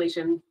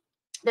population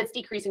that's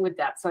decreasing with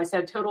depth, so I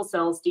said total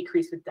cells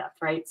decrease with depth,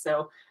 right?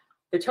 So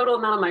the total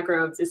amount of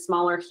microbes is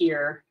smaller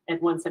here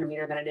at 1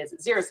 centimeter than it is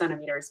at 0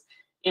 centimeters.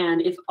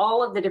 And if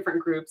all of the different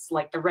groups,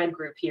 like the red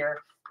group here,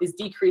 is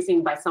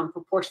decreasing by some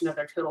proportion of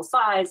their total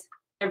size,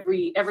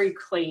 every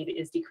clade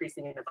is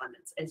decreasing in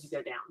abundance as you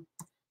go down.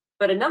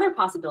 But another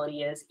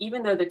possibility is,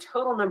 even though the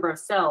total number of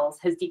cells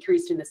has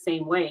decreased in the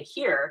same way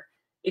here,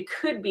 it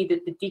could be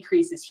that the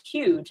decrease is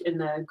huge in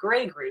the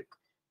gray group,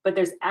 but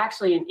there's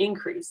actually an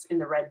increase in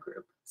the red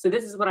group. So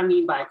this is what I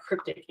mean by a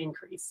cryptic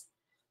increase.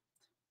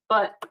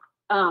 But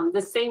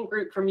the same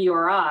group from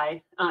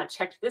URI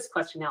checked this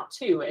question out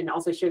too, and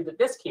also showed that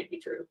this can't be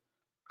true,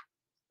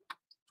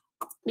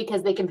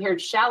 because they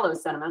compared shallow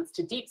sediments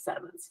to deep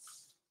sediments.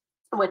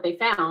 And what they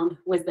found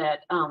was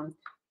that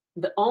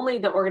only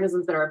the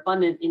organisms that are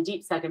abundant in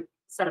deep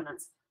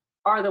sediments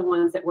are the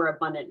ones that were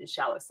abundant in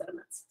shallow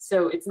sediments.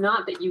 So it's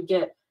not that you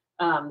get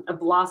a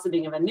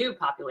blossoming of a new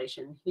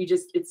population.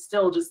 It's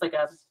still just like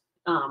a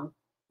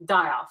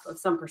die-off of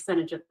some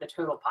percentage of the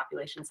total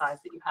population size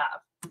that you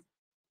have.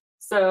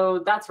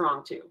 So that's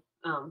wrong too.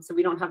 So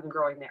we don't have them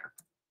growing there.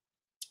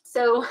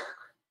 So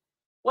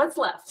what's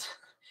left?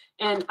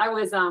 And I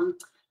was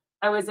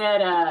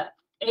at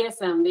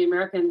ASM, the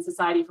American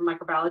Society for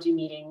Microbiology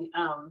meeting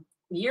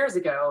years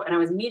ago, and I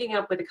was meeting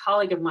up with a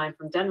colleague of mine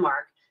from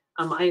Denmark.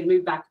 I had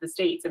moved back to the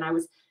States, and I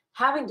was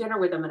having dinner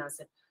with him, and I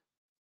said,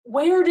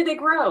 where do they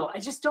grow? I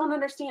just don't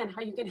understand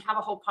how you can have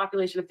a whole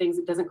population of things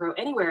that doesn't grow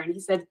anywhere. And he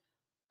said,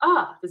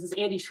 this is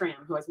Andy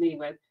Schramm, who I was meeting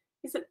with.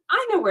 He said,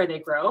 I know where they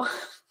grow.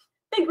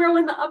 They grow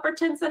in the upper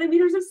 10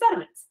 centimeters of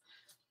sediments.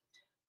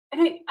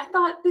 And I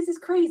thought, this is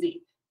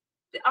crazy.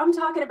 I'm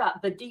talking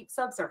about the deep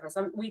subsurface.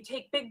 We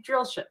take big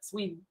drill ships.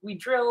 We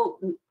drill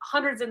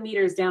hundreds of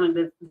meters down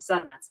into the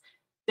sediments.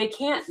 They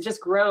can't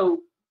just grow,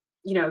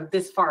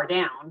 this far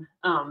down.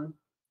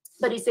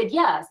 But he said,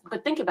 yes,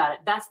 but think about it.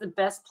 That's the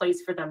best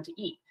place for them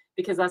to eat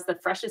because that's the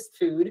freshest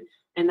food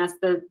and that's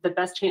the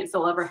best chance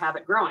they'll ever have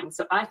at growing.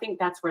 So I think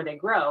that's where they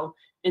grow.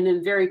 And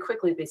then very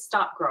quickly they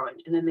stop growing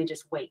and then they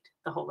just wait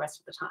the whole rest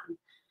of the time.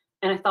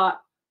 And I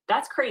thought,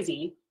 that's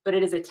crazy, but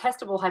it is a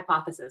testable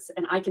hypothesis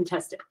and I can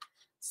test it.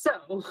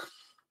 So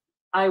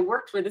I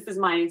worked with, this is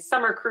my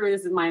summer crew,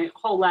 this is my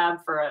whole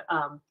lab for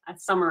a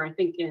summer, I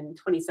think in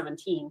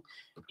 2017.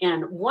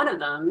 And one of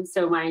them,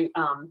 so my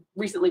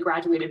recently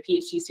graduated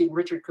PhD student,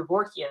 Richard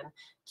Kevorkian,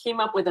 came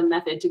up with a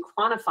method to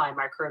quantify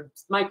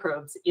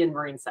microbes in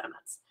marine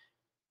sediments.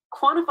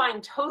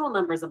 Quantifying total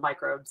numbers of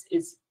microbes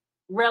is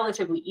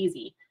relatively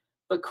easy,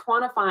 but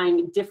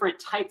quantifying different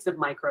types of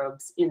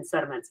microbes in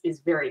sediments is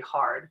very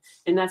hard.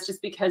 And that's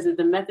just because of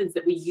the methods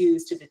that we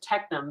use to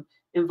detect them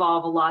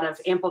involve a lot of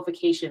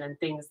amplification and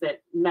things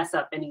that mess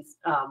up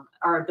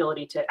our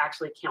ability to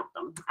actually count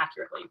them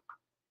accurately.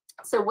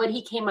 So what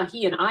he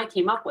and I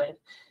came up with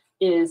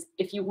is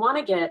if you want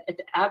to get at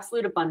the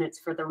absolute abundance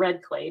for the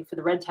red clade, for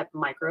the red type of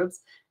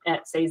microbes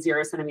at say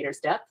 0 centimeters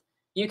depth,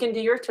 you can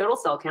do your total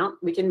cell count.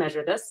 We can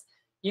measure this.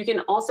 You can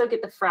also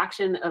get the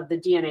fraction of the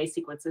DNA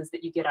sequences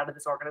that you get out of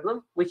this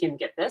organism. We can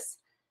get this.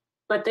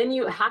 But then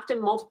you have to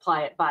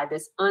multiply it by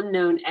this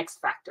unknown X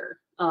factor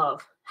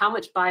of how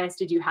much bias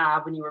did you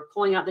have when you were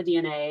pulling out the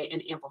DNA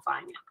and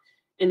amplifying it.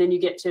 And then you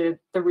get to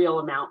the real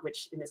amount,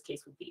 which in this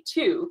case would be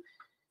 2.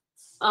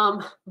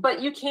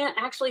 But you can't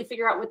actually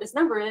figure out what this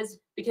number is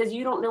because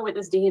you don't know what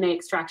this DNA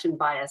extraction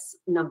bias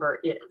number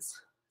is.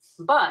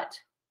 But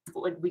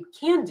what we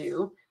can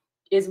do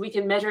is we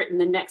can measure it in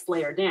the next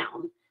layer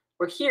down,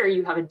 where here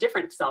you have a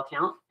different cell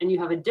count and you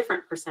have a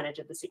different percentage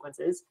of the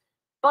sequences,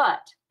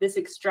 but this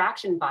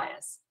extraction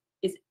bias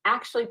is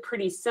actually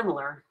pretty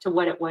similar to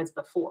what it was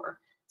before.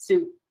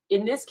 So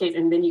in this case,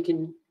 and then you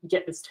can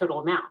get this total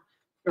amount,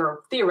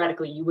 or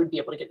theoretically you would be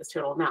able to get this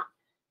total amount.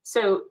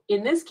 So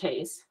in this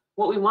case,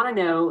 what we want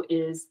to know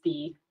is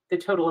the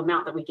total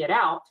amount that we get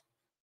out.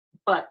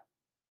 But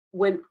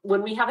when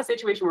we have a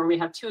situation where we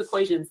have two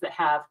equations that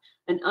have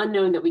an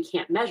unknown that we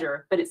can't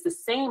measure, but it's the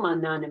same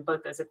unknown in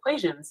both those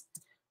equations,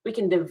 we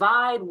can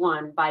divide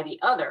one by the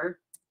other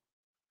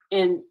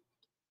and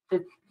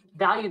the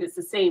value that's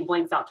the same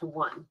blanks out to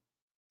 1.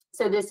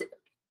 So this,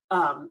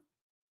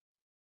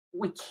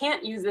 we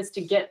can't use this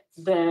to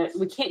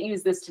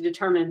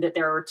determine that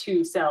there are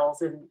 2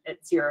 cells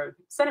at 0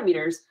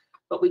 centimeters,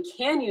 but we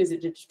can use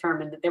it to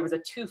determine that there was a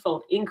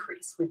 2-fold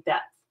increase with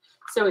depth.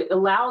 So it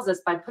allows us,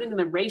 by putting them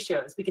in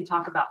ratios, we can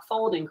talk about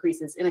fold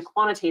increases in a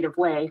quantitative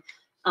way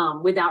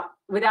without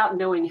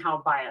knowing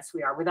how biased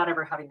we are, without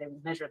ever having to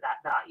measure that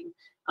value.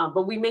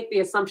 But we make the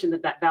assumption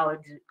that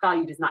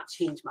value does not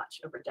change much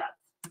over depth.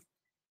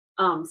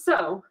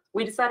 So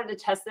we decided to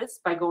test this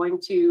by going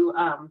to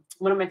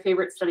one of my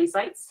favorite study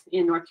sites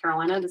in North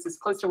Carolina. This is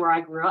close to where I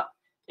grew up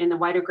in the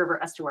White Oak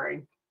River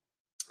estuary.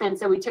 And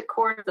so we took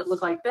cores that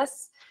look like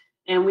this,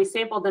 and we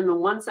sampled them in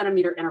 1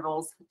 centimeter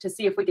intervals to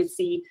see if we could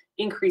see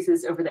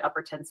increases over the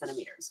upper 10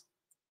 centimeters.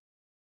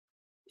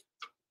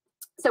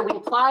 So we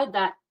applied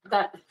that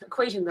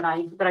equation that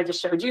I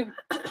just showed you,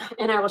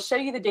 and I will show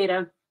you the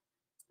data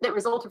that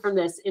resulted from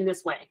this in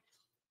this way.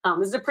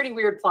 This is a pretty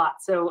weird plot,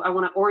 so I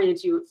want to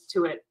orient you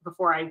to it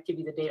before I give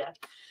you the data.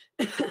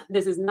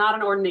 This is not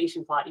an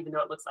ordination plot, even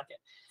though it looks like it.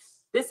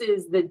 This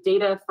is the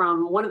data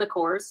from one of the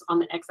cores on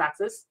the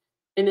x-axis,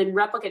 and then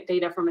replicate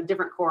data from a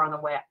different core on the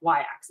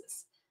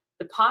y-axis.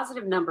 The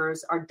positive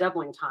numbers are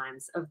doubling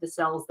times of the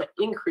cells that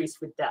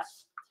increased with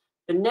depth.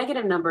 The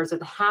negative numbers are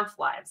the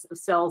half-lives of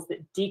cells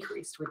that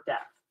decreased with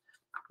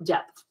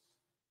depth.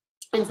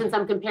 And since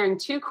I'm comparing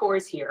 2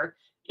 cores here,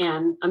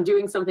 and I'm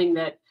doing something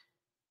that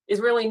is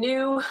really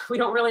new, we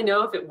don't really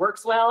know if it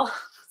works well.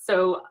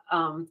 So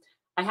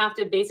I have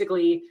to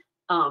basically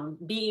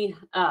be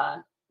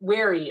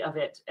wary of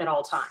it at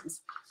all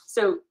times.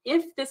 So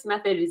if this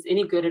method is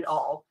any good at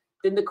all,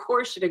 then the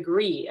core should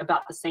agree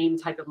about the same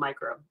type of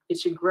microbe. It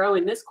should grow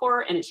in this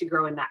core and it should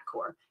grow in that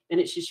core, and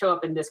it should show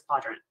up in this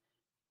quadrant.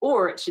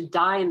 Or it should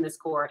die in this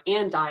core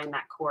and die in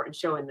that core and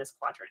show in this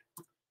quadrant.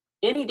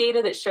 Any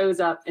data that shows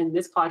up in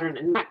this quadrant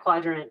and that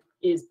quadrant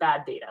is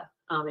bad data.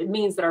 It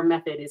means that our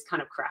method is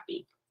kind of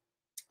crappy.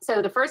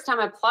 So the first time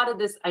I plotted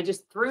this, I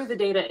just threw the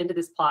data into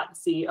this plot to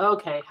see,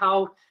 okay,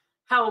 how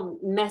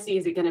messy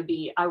is it going to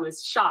be? I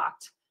was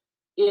shocked.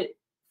 It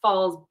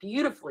falls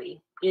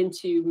beautifully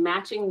into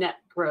matching net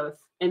growth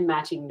and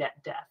matching net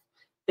depth.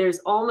 There's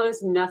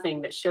almost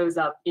nothing that shows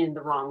up in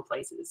the wrong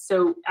places.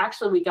 So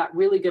actually, we got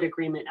really good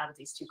agreement out of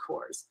these 2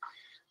 cores.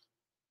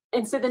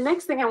 And so the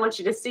next thing I want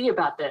you to see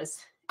about this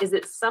is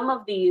that some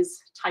of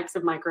these types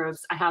of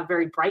microbes I have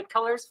very bright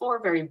colors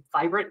for, very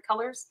vibrant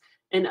colors,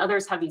 and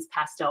others have these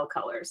pastel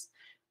colors.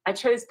 I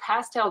chose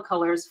pastel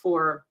colors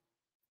for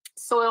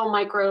soil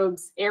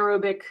microbes,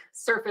 aerobic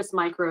surface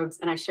microbes,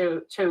 and I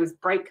chose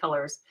bright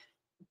colors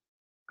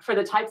for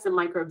the types of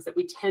microbes that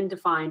we tend to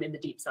find in the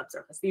deep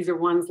subsurface. These are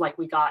ones like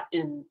we got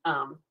in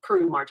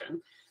Peru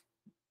margin.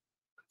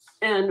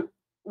 And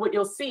what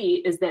you'll see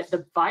is that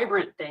the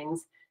vibrant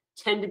things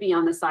tend to be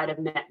on the side of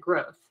net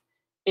growth,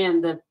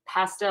 and the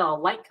pastel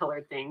light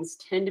colored things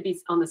tend to be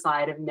on the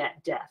side of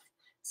net death.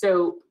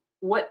 So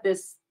what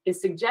this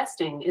is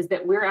suggesting is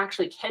that we're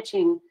actually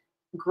catching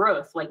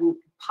growth, like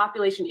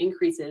population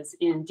increases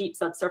in deep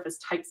subsurface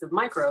types of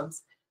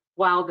microbes,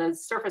 while the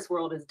surface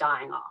world is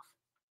dying off.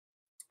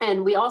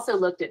 And we also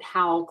looked at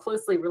how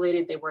closely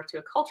related they were to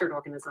a cultured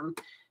organism.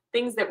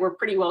 Things that were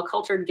pretty well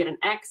cultured get an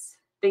X,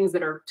 things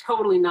that are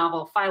totally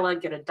novel phyla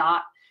get a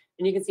dot,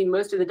 and you can see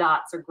most of the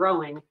dots are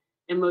growing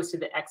and most of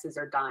the X's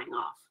are dying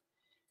off.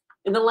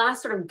 And the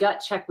last sort of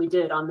gut check we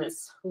did on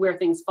this, where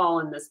things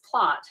fall in this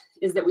plot,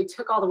 is that we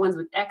took all the ones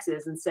with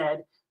X's and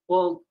said,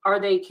 well,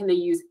 can they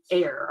use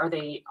air? Are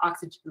they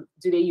oxygen?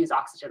 Do they use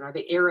oxygen? Are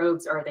they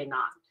aerobes or are they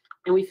not?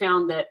 And we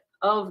found that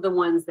of the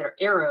ones that are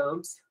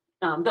aerobes,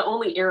 the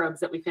only aerobes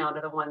that we found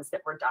are the ones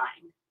that were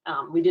dying.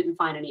 We didn't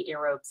find any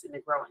aerobes in the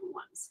growing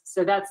ones.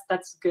 So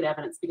that's good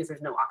evidence because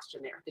there's no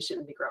oxygen there. They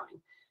shouldn't be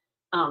growing.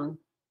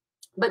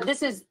 But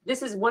this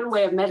is one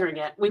way of measuring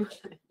it.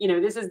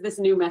 This is this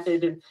new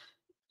method, and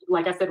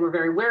like I said, we're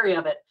very wary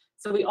of it.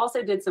 So we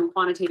also did some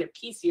quantitative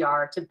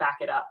PCR to back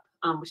it up,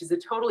 which is a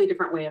totally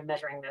different way of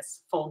measuring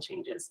this fold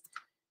changes.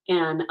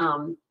 And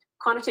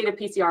quantitative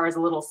PCR is a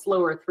little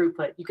slower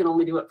throughput. You can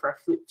only do it for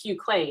a few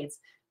clades,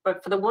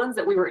 but for the ones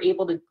that we were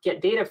able to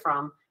get data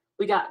from,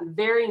 we got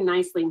very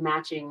nicely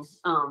matching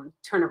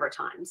turnover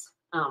times.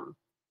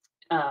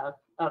 About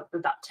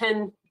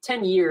 10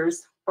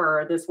 years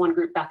for this one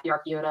group,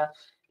 Bathyarchaeota,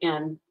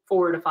 and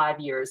 4 to 5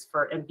 years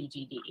for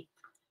MBGD.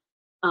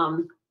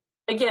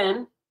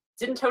 Again,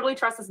 didn't totally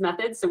trust this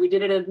method, so we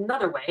did it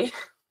another way.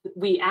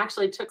 We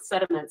actually took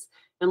sediments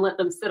and let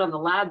them sit on the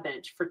lab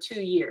bench for 2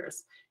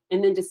 years,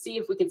 and then to see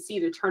if we could see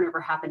the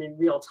turnover happen in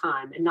real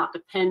time and not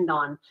depend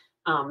on,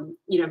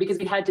 because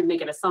we had to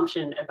make an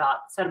assumption about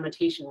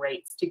sedimentation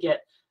rates to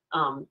get,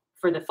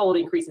 for the fold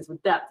increases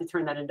with depth, to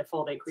turn that into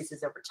fold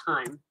increases over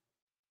time.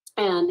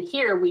 And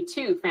here we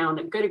too found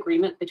a good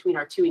agreement between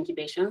our 2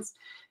 incubations,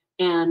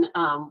 and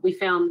we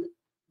found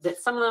that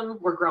some of them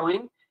were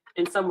growing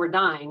and some were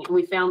dying, and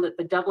we found that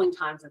the doubling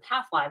times and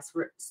half-lives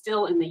were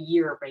still in the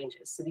year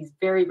ranges, so these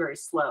very, very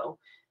slow.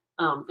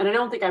 And I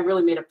don't think I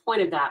really made a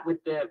point of that with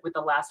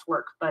the last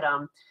work, but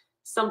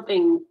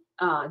something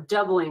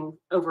doubling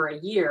over a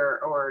year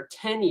or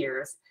 10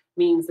 years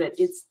means that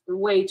it's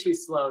way too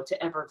slow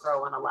to ever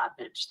grow on a lab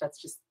bench. That's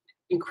just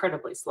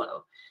incredibly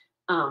slow.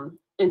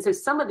 And so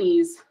some of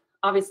these,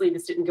 obviously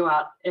this didn't go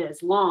out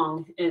as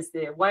long as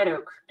the white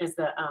oak, as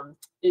the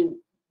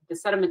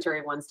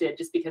sedimentary ones did,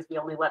 just because we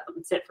only let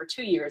them sit for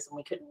 2 years and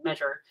we couldn't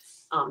measure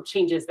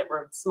changes that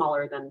were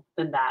smaller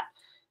than that.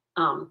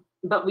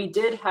 But we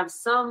did have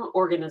some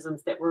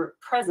organisms that were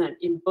present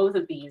in both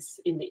of these,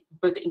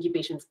 both the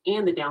incubations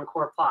and the down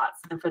core plots.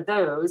 And for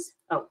those,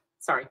 oh,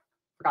 sorry,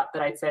 forgot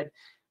that I said,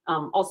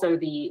 also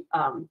the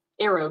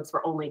aerobes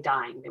were only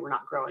dying. They were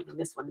not growing in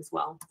this one as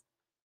well.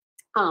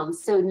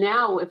 So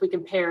now if we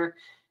compare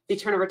the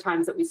turnover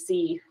times that we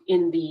see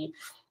in the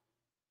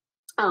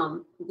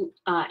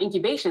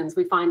incubations,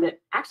 we find that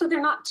actually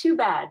they're not too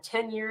bad.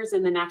 10 years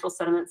in the natural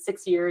sediment,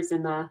 6 years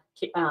in the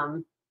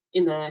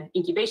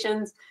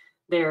incubations.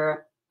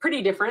 They're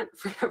pretty different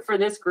for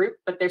this group,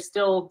 but they're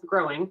still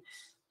growing.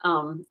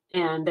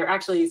 And they're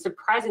actually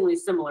surprisingly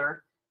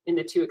similar in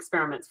the 2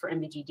 experiments for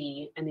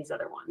MBGD and these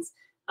other ones.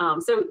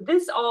 So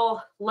this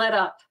all led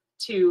up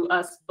to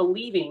us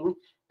believing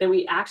that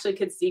we actually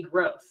could see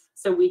growth.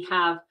 So we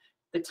have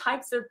the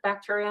types of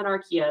bacteria and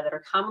archaea that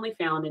are commonly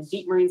found in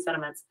deep marine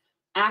sediments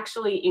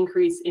actually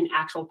increase in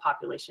actual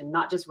population,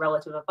 not just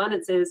relative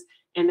abundances,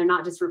 and they're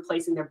not just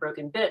replacing their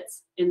broken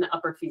bits in the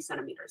upper few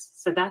centimeters.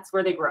 So that's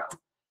where they grow.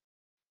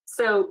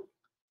 So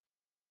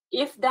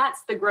if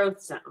that's the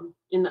growth zone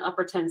in the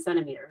upper 10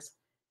 centimeters,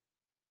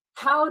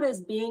 how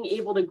does being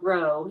able to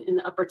grow in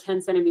the upper 10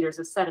 centimeters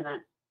of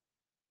sediment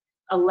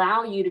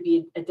allow you to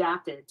be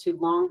adapted to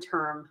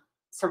long-term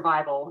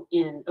survival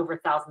in over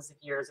thousands of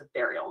years of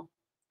burial?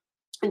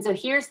 And so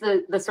here's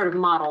the sort of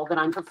model that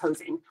I'm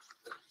proposing.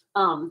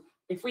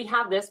 If we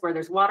have this where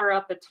there's water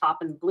up at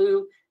top in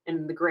blue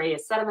and the gray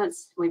is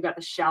sediments, we've got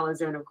the shallow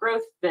zone of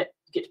growth that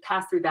you get to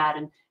pass through that.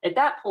 And at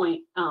that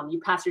point,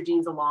 you pass your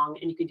genes along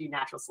and you can do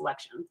natural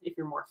selection if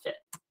you're more fit.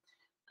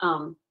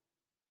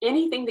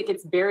 Anything that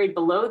gets buried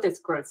below this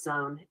growth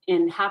zone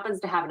and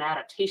happens to have an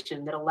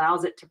adaptation that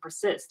allows it to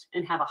persist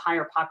and have a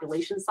higher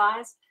population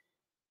size,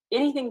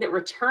 anything that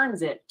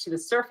returns it to the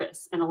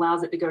surface and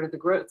allows it to go to the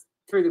growth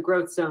through the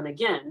growth zone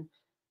again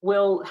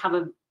will have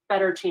a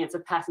better chance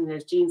of passing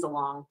those genes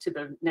along to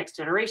the next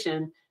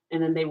generation,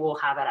 and then they will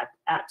have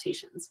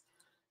adaptations.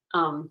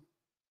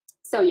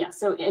 So yeah,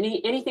 so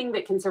anything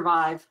that can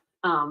survive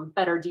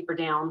better deeper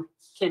down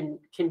can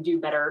do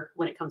better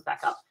when it comes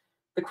back up.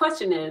 The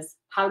question is,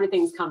 how do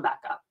things come back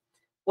up?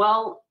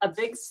 Well, a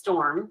big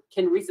storm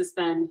can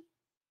resuspend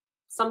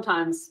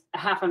sometimes a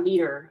half a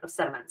meter of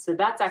sediment. So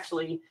that's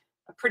actually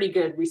a pretty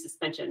good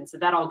resuspension. So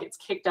that all gets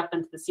kicked up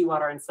into the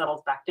seawater and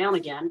settles back down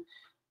again.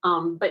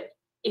 But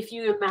if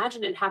you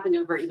imagine it happening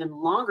over even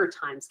longer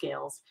time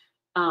scales,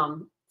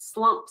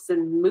 slumps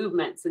and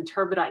movements and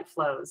turbidite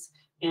flows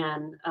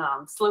and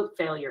slope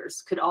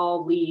failures could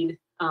all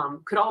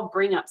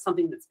bring up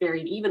something that's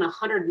buried even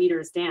 100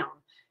 meters down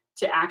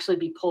to actually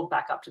be pulled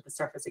back up to the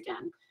surface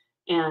again.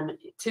 And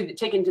to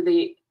take into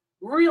the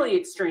really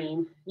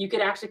extreme, you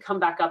could actually come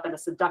back up in a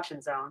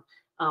subduction zone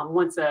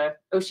once a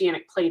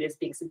oceanic plate is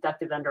being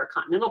subducted under a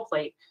continental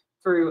plate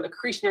through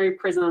accretionary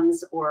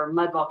prisms or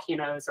mud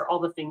volcanoes or all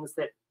the things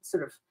that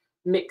sort of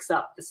mix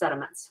up the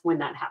sediments when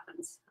that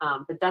happens.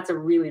 But that's a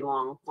really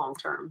long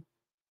term.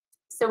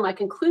 So my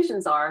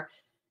conclusions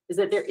is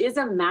that there is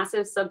a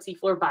massive subsea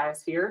floor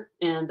biosphere,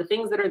 and the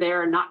things that are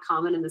there are not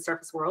common in the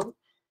surface world.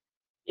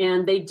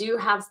 And they do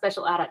have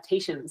special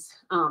adaptations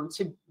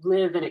to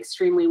live an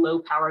extremely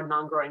low-powered,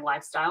 non-growing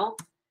lifestyle.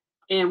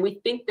 And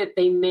we think that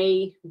they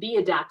may be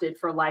adapted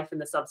for life in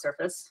the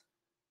subsurface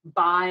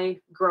by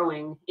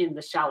growing in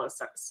the shallow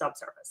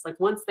subsurface. Like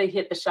once they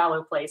hit the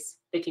shallow place,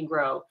 they can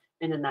grow,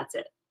 and then that's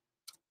it.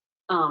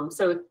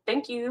 So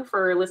thank you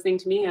for listening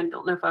to me. I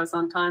don't know if I was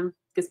on time.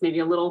 I guess maybe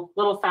a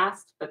little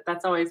fast, but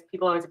that's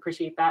people always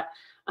appreciate that.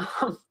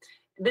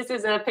 This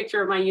is a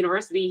picture of my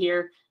university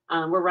here.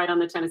 We're right on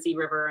the Tennessee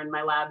River, and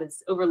my lab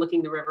is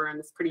overlooking the river and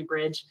this pretty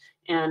bridge.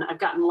 And I've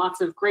gotten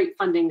lots of great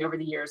funding over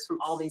the years from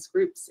all these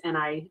groups, and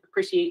I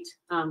appreciate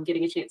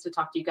getting a chance to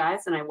talk to you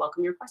guys, and I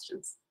welcome your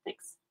questions.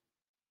 Thanks.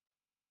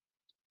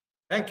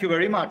 Thank you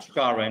very much,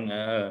 Karen.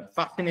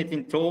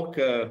 Fascinating talk,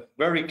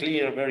 very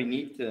clear, very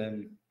neat.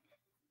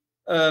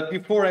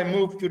 Before I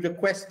move to the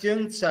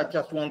questions, I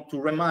just want to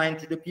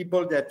remind the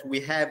people that we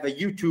have a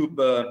YouTube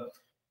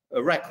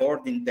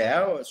record in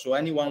there. So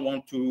anyone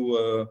want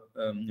to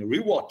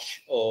rewatch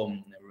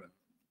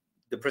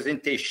the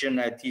presentation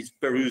at his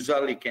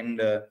perusal, he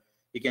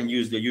can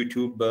use the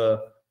YouTube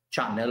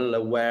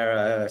channel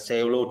where say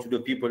hello to the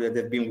people that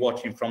have been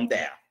watching from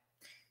there.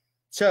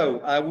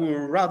 So I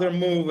will rather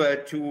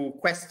move to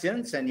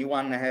questions.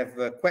 Anyone have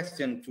a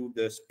question to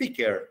the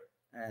speaker?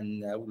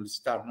 And I will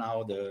start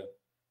now the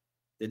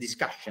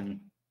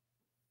discussion.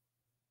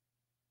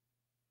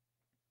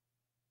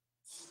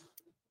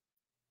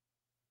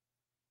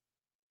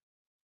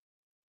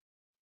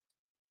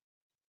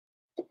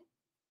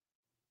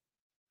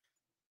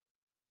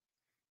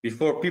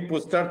 Before people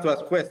start to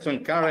ask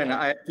questions, Karen,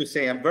 I have to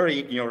say I'm very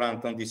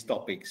ignorant on these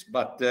topics,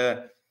 but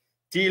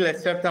till a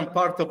certain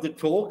part of the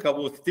talk, I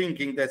was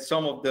thinking that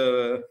some of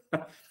the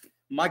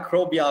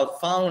microbial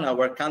fauna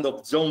were kind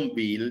of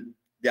zombie.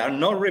 They are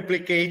not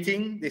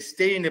replicating. They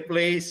stay in a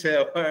place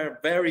where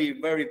very,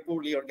 very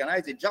poorly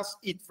organized. They just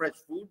eat fresh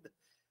food.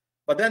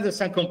 But then the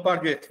second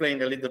part, you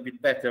explain a little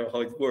bit better how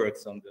it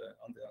works on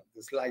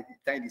the slight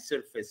tiny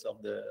surface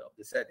of the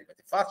sediment.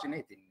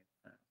 Fascinating.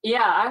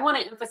 Yeah, I want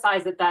to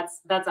emphasize that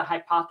that's a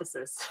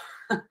hypothesis.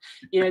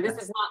 This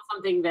is not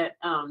something that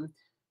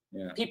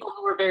people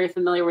who are very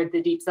familiar with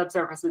the deep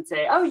subsurface would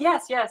say, oh,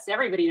 yes,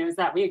 everybody knows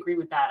that. We agree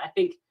with that.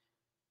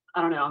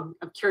 I don't know.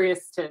 I'm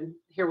curious to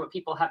hear what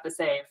people have to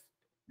say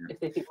if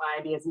they think my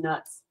idea is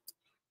nuts.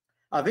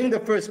 I think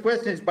the first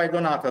question is by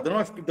Donato. I don't know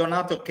if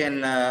Donato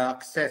can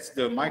access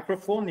the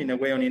microphone in a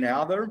way or in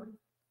another.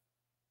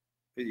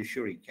 Pretty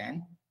sure he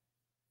can.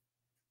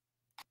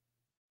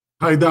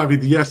 Hi,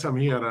 David. Yes, I'm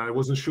here. I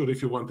wasn't sure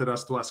if you wanted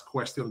us to ask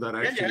questions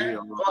directly.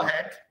 Yeah. Go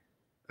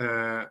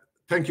ahead.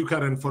 Thank you,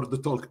 Karen, for the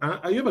talk.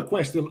 I have a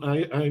question.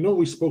 I know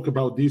we spoke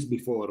about this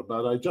before,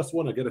 but I just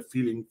want to get a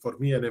feeling for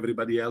me and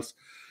everybody else.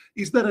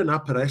 Is there an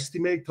upper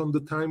estimate on the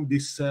time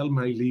this cell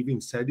might live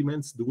in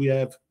sediments? Do we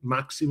have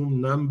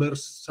maximum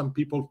numbers some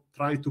people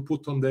try to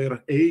put on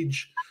their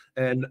age?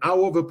 And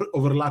how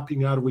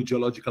overlapping are we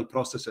geological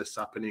processes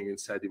happening in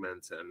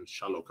sediments and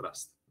shallow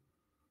crust?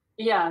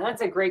 Yeah,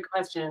 that's a great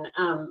question.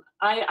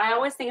 I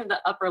always think of the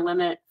upper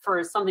limit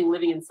for something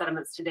living in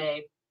sediments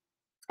today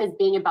as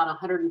being about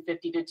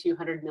 150 to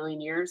 200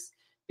 million years,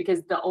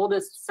 because the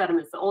oldest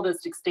sediments, the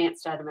oldest extant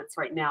sediments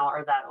right now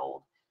are that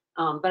old.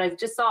 But I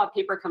just saw a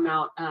paper come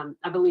out,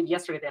 I believe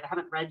yesterday, that I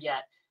haven't read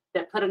yet,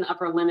 that put an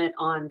upper limit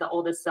on the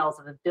oldest cells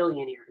of 1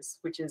 billion years,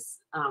 which is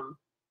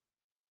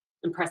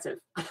impressive.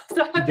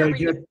 So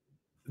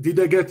did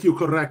I get you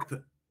correct?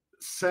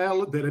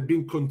 Cell that have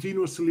been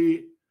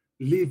continuously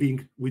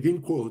living, within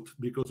quote,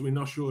 because we're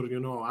not sure,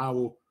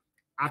 how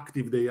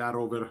active they are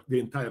over the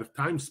entire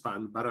time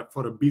span, but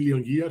for 1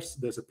 billion years,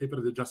 there's a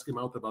paper that just came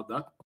out about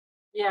that.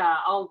 Yeah,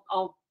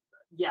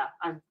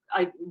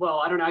 well,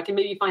 I don't know. I can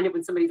maybe find it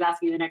when somebody's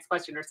asking the next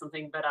question or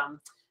something. But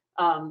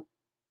now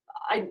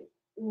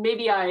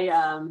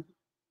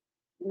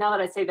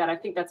that I say that, I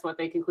think that's what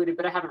they concluded.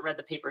 But I haven't read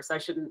the paper, so I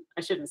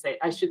shouldn't say.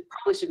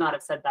 Probably should not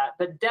have said that.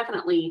 But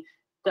definitely,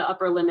 the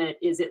upper limit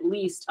is at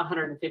least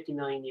 150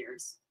 million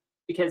years,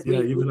 because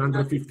even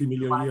 150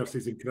 million years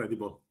is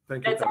incredible.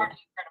 Thank you. That's already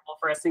incredible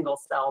for a single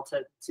cell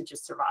to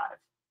just survive.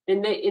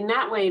 And in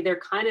that way, they're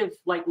kind of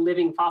like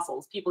living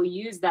fossils. People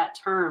use that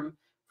term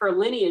for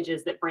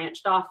lineages that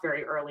branched off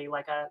very early,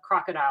 like a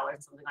crocodile or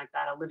something like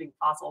that, a living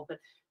fossil. But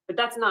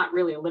that's not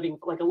really a living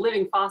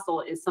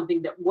fossil is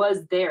something that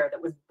was there,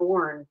 that was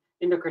born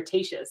in the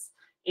Cretaceous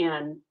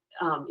and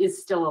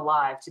is still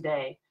alive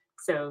today.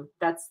 So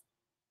that's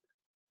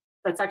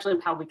actually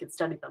how we could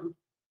study them.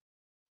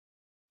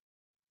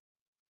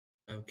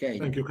 Okay.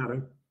 Thank you,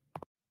 Karen.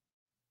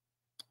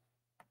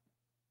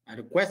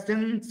 Other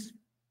questions?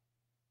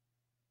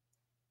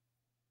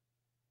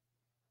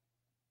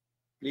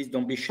 Please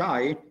don't be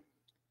shy.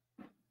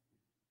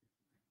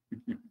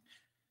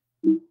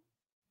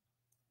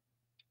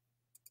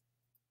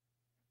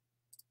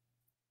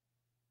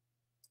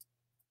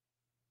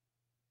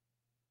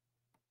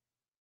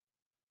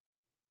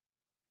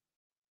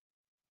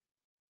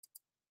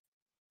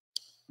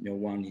 No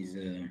one is.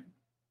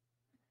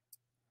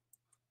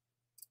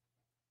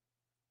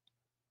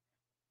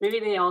 Maybe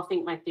they all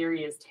think my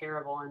theory is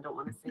terrible and don't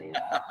want to say it.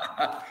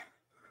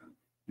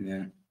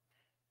 Yeah.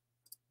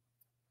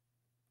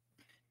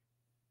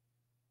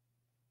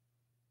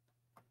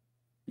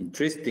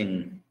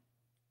 Interesting.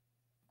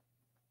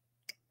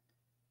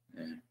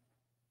 Yeah.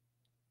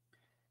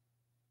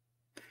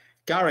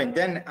 Karen,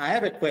 then I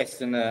have a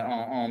question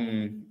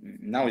on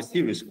now a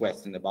serious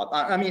question about,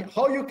 I mean,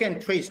 how you can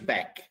trace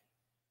back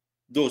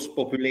those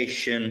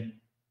population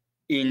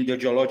in the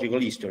geological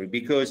history,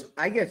 because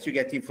I guess you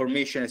get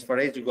information as far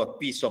as you got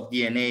piece of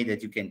DNA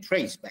that you can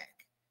trace back,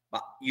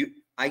 but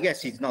I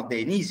guess it's not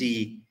an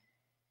easy,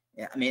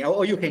 I mean,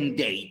 or you can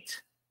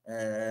date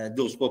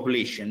those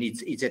population.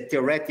 It's a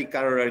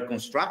theoretical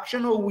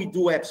reconstruction, or we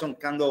do have some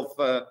kind of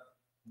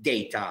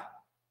data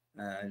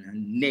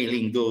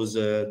nailing those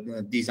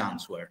this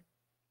answer.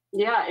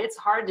 Yeah, it's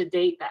hard to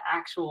date the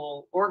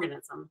actual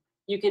organism.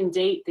 You can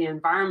date the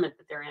environment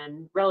that they're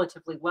in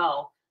relatively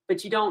well,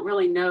 but you don't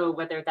really know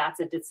whether that's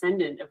a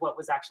descendant of what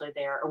was actually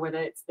there or whether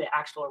it's the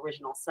actual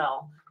original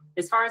cell.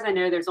 As far as I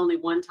know, there's only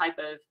one type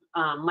of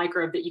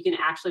microbe that you can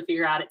actually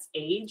figure out its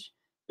age,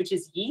 which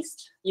is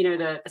yeast. You know,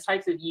 the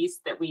types of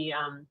yeast that we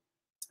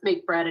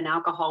make bread and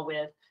alcohol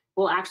with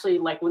will actually,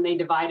 like when they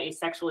divide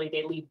asexually,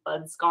 they leave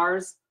bud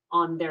scars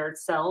on their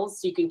cells.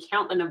 So you can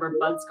count the number of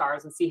bud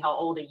scars and see how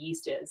old a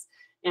yeast is.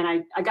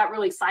 And I got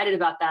really excited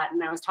about that.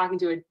 And I was talking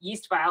to a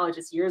yeast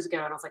biologist years ago,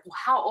 and I was like, well,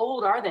 how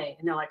old are they?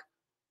 And they're like,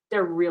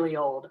 they're really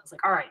old. I was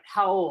like, all right,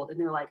 how old? And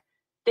they're like,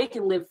 they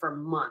can live for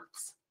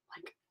months.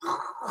 Like,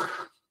 all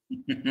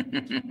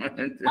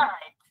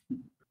right.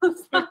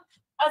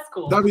 That's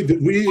cool.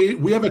 David,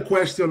 we have a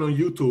question on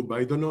YouTube.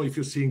 I don't know if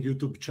you're seeing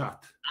YouTube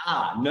chat.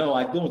 No,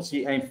 I don't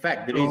see. In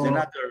fact, there is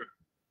another.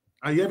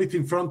 I have it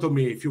in front of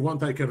me. If you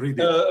want, I can read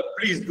it.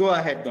 Please go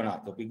ahead,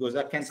 Donato, because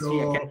I can't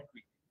see. I can't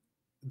read.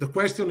 The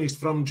question is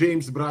from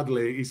James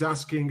Bradley. He's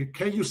asking,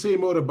 can you say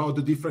more about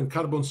the different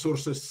carbon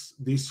sources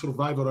these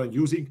survivors are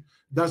using?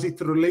 Does it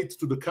relate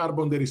to the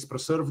carbon that is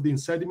preserved in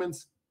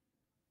sediments?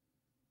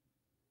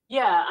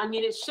 Yeah, I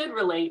mean, it should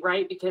relate,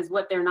 right? Because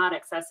what they're not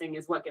accessing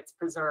is what gets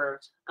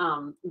preserved.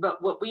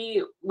 But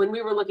when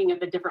we were looking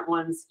at the different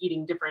ones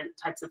eating different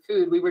types of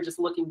food, we were just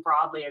looking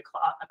broadly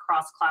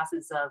across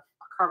classes of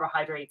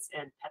carbohydrates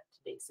and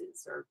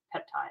peptidases or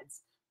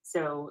peptides.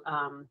 So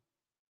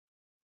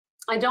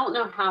I don't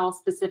know how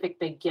specific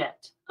they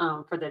get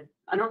I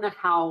don't know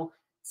how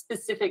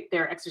specific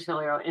their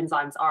extracellular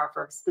enzymes are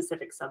for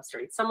specific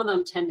substrates. Some of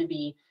them tend to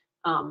be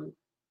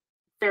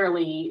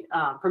fairly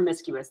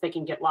promiscuous. They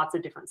can get lots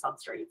of different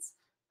substrates,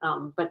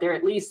 but they're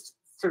at least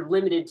sort of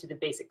limited to the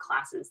basic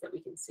classes that we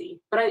can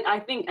see. But I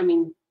think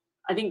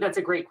that's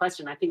a great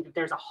question. I think that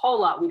there's a whole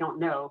lot we don't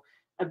know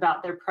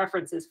about their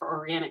preferences for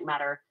organic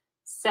matter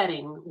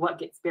setting what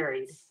gets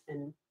buried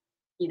and,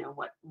 you know,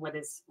 what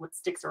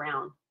sticks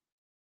around.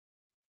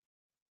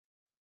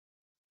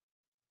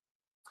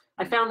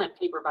 I found that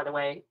paper, by the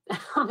way.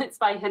 It's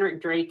by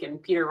Henrik Drake and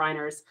Peter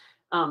Reiners.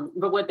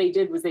 But what they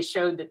did was they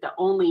showed that the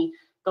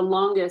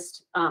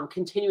longest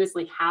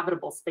continuously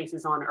habitable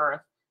spaces on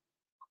Earth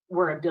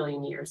were 1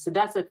 billion years. So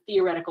that's a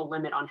theoretical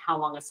limit on how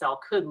long a cell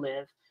could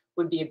live,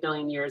 would be 1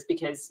 billion years,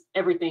 because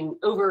everything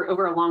over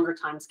a longer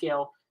time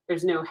scale,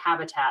 there's no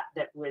habitat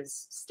that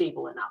was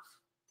stable enough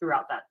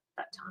throughout that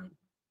time.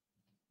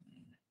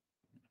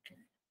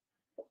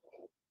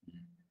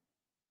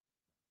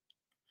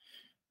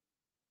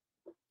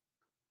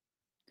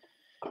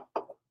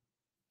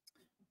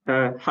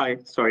 Hi,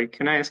 sorry,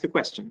 can I ask a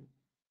question?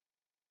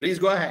 Please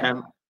go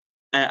ahead.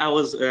 I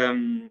was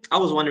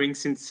wondering,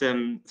 since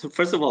so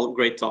first of all,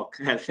 great talk,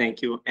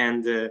 thank you.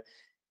 And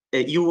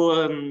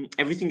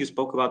everything you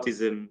spoke about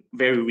is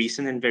very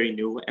recent and very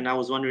new. And I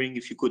was wondering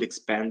if you could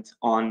expand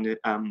on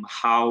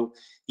how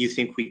you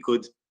think we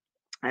could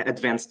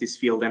advance this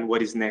field and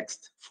what is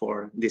next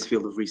for this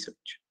field of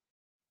research.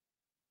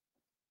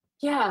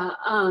 Yeah,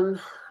 I'm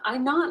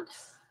not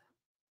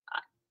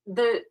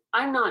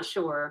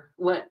sure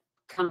what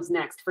comes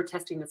next for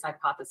testing this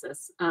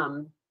hypothesis.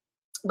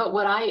 But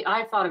what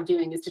I thought of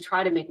doing is to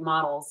try to make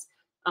models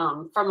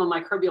from a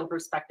microbial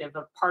perspective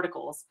of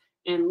particles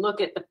and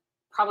look at the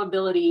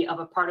probability of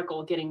a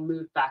particle getting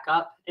moved back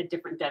up at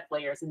different depth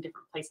layers in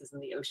different places in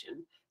the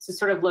ocean. So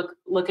sort of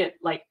look at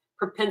like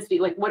propensity,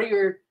 like what are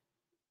your,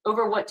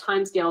 over what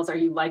timescales are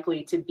you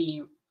likely to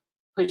be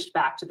pushed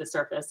back to the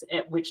surface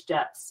at which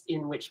depths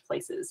in which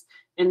places?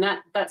 And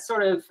that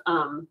sort of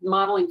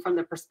modeling from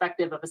the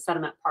perspective of a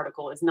sediment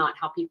particle is not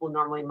how people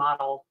normally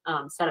model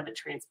sediment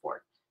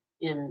transport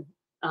in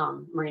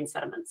marine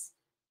sediments.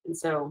 And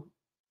so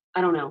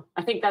I don't know.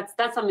 I think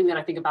that's something that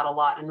I think about a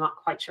lot. I'm not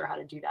quite sure how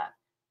to do that.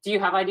 Do you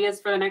have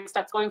ideas for the next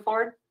steps going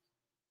forward?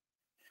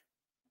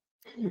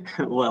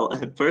 Well,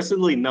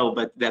 personally, no,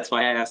 but that's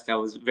why I asked. I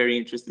was very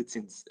interested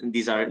since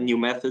these are new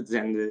methods,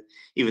 and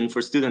even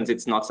for students,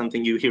 it's not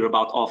something you hear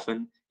about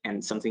often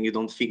and something you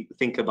don't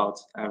think about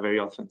very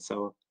often.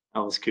 So I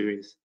was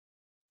curious.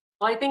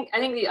 Well, I think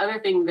the other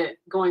thing that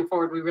going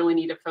forward we really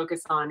need to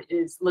focus on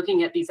is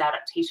looking at these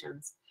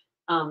adaptations.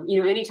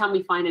 You know, anytime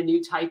we find a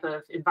new type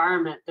of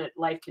environment that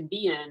life can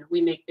be in,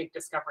 we make big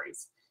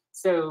discoveries.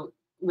 So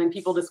when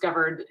people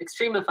discovered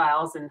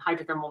extremophiles and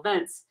hydrothermal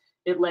vents,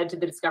 it led to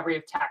the discovery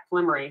of Taq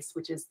polymerase,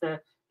 which is the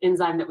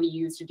enzyme that we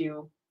use to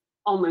do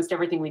almost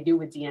everything we do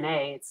with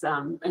DNA. It's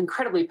an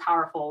incredibly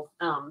powerful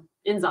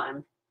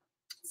enzyme.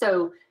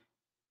 So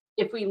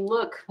if we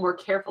look more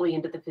carefully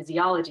into the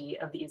physiology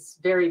of these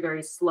very,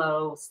 very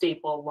slow,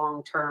 stable,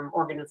 long-term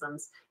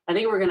organisms, I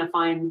think we're going to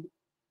find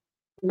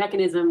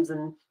mechanisms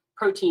and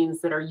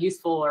proteins that are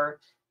useful or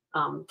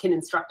can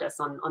instruct us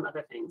on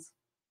other things.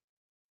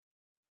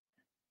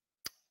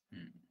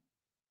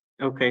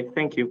 Okay,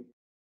 thank you.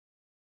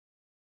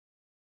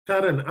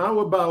 Karen, how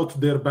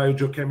about their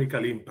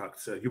biogeochemical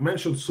impacts? You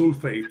mentioned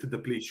sulfate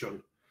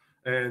depletion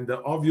and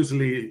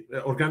obviously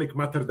organic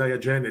matter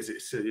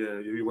diagenesis.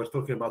 You were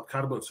talking about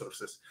carbon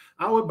sources.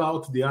 How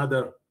about the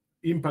other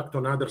impact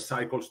on other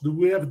cycles? Do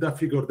we have that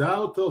figured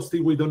out, or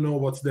still we don't know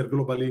what's their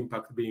global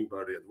impact being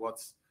buried?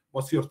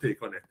 What's your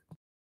take on it?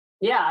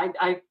 Yeah,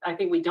 I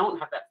think we don't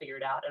have that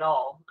figured out at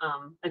all.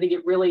 I think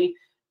it really,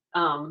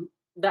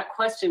 that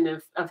question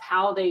of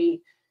how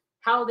they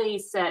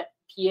set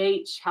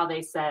pH, how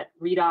they set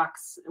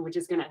redox, which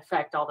is going to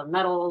affect all the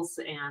metals,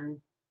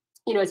 and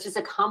you know, it's just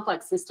a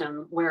complex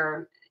system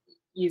where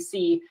you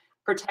see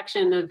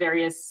protection of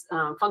various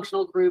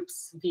functional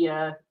groups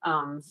via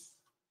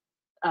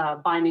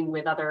binding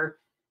with other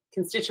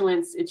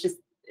constituents. It's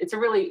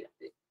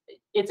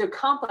a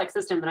complex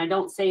system, and I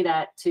don't say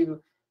that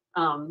to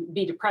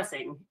be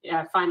depressing.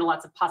 I find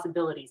lots of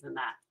possibilities in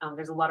that.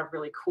 There's a lot of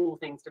really cool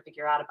things to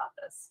figure out about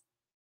this.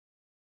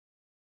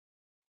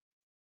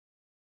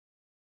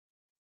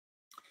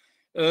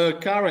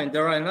 Karen,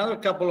 there are another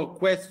couple of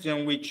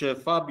questions which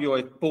Fabio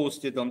had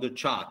posted on the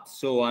chat,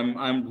 so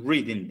I'm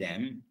reading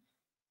them.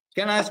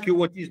 Can I ask you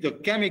what is the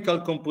chemical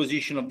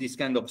composition of this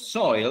kind of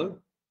soil?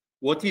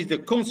 What is the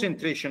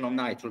concentration of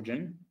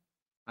nitrogen?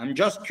 I'm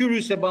just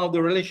curious about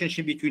the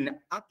relationship between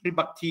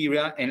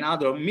bacteria and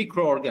other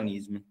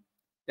microorganisms.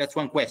 That's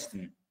one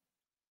question.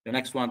 The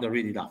next one, I'll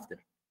read it after.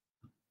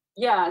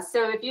 Yeah,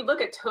 so if you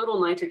look at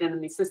total nitrogen in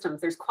these systems,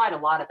 there's quite a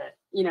lot of it,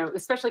 you know,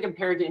 especially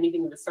compared to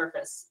anything in the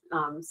surface.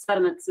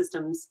 Sediment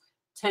systems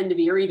tend to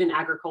be, or even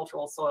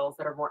agricultural soils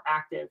that are more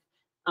active.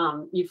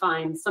 You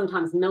find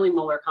sometimes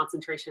millimolar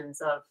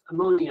concentrations of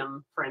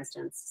ammonium, for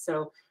instance.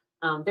 So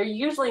they're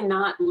usually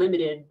not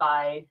limited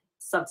by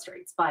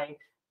substrates, by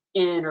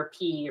N or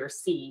P or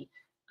C.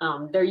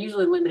 They're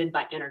usually limited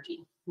by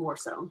energy, more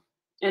so.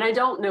 And I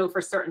don't know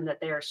for certain that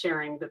they are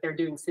sharing, that they're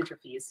doing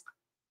centrifuges.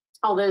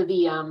 Although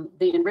the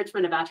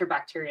enrichment of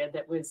Atrobacteria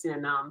that was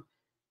in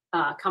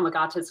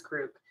Kamagata's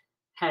group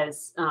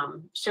has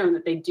shown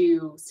that they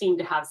do seem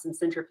to have some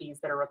centrifuges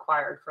that are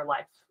required for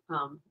life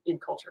in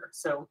culture.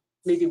 So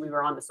maybe we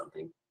were onto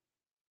something.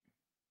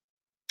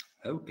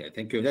 Okay,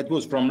 thank you. That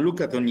was from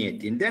Luca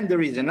Tognetti. And then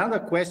there is another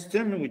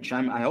question, which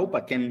I hope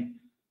I can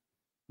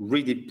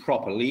read it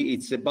properly.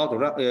 It's about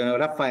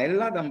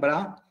Raffaella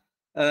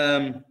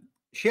D'Ambra.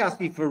 She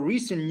asked if a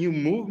recent new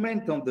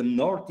movement on the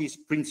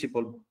Northeast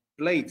Principal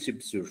Plate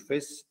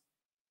subsurface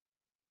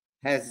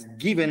has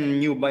given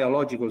new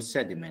biological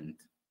sediment,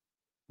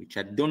 which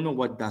I don't know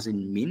what does it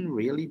mean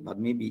really, but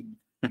maybe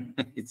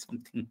it's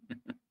something.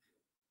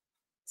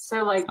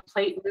 So like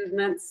plate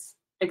movements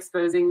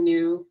exposing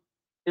new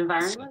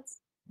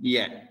environments?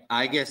 Yeah,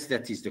 I guess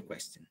that is the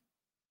question.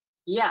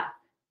 Yeah,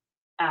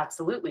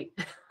 absolutely.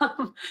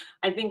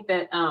 I think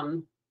that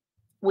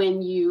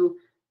when you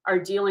are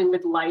dealing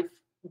with life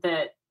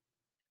that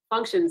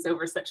functions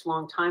over such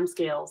long time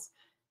scales,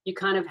 you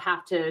kind of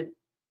have to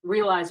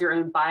realize your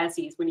own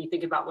biases when you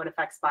think about what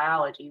affects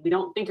biology. We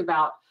don't think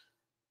about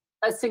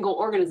a single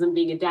organism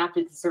being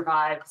adapted to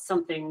survive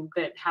something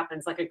that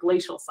happens like a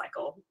glacial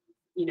cycle.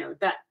 You know,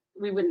 that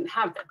we wouldn't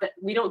have that. But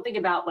we don't think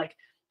about like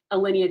a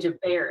lineage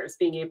of bears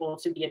being able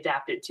to be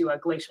adapted to a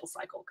glacial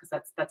cycle, because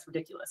that's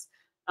ridiculous.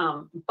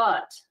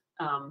 But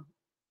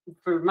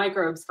for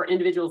microbes, for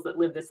individuals that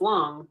live this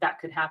long, that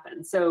could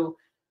happen. So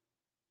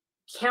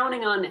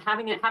counting on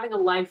having a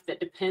life that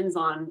depends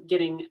on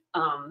getting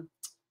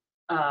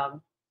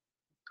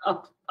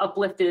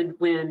uplifted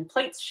when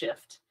plates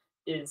shift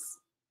is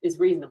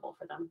reasonable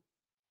for them.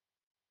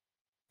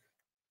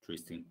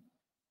 Interesting.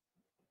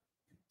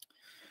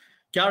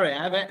 Karen,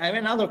 I have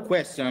another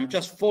question. I'm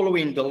just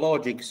following the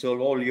logics of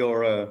all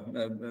your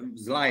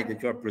slides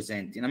that you're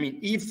presenting. I mean,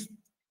 if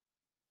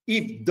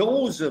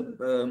those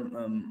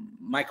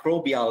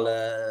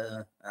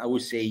microbial, I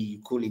would say, you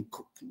call it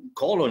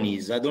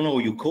colonies, I don't know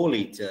what you call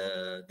it,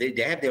 they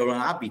have their own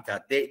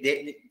habitat.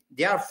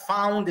 They are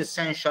found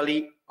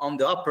essentially on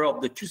the upper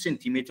of the 2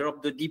 centimeter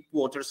of the deep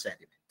water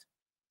sediment.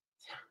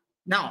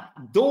 Now,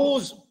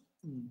 those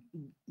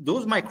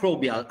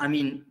microbial, I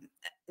mean,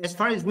 as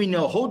far as we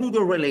know, how do they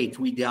relate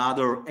with the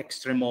other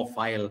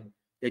extremophile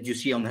that you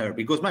see on Earth?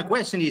 Because my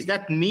question is,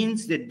 that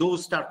means that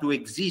those start to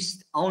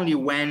exist only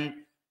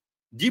when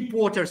deep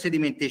water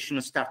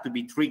sedimentation start to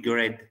be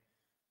triggered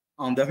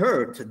on the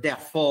Earth.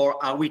 Therefore,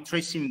 are we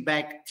tracing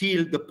back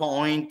till the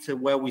point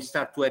where we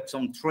start to have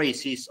some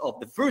traces of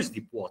the first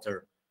deep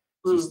water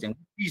system?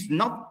 Is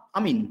not, I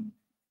mean,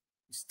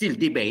 still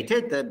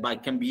debated,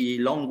 but can be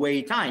long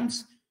way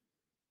times.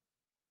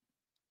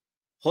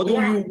 How do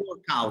you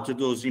work out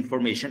those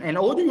information, and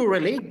how do you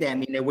relate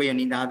them in a way or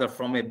in another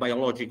from a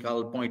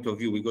biological point of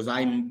view? Because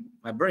I'm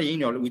very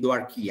familiar with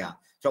archaea.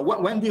 So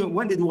when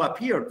did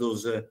appear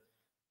those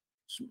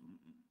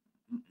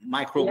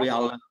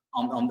microbial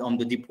on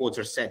the deep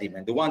water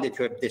sediment, the one that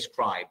you have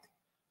described?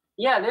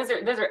 Yeah, those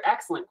are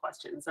excellent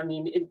questions. I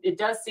mean, it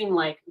does seem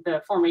like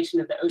the formation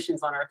of the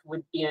oceans on Earth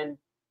would be a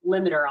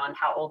limiter on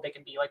how old they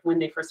can be, like when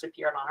they first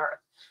appeared on Earth.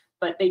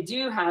 But they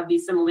do have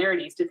these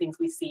similarities to things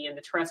we see in the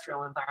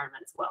terrestrial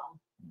environment as well.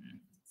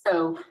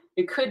 So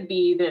it could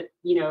be that,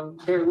 you know,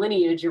 their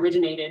lineage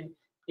originated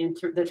in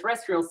the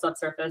terrestrial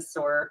subsurface,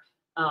 or,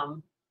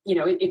 you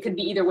know, it could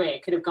be either way.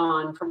 It could have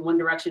gone from one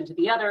direction to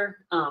the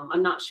other.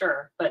 I'm not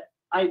sure, but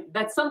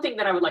that's something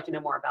that I would like to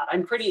know more about.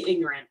 I'm pretty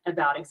ignorant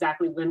about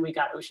exactly when we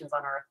got oceans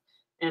on Earth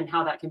and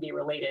how that can be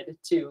related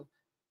to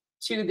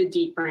the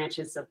deep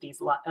branches of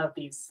these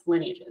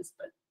lineages.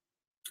 But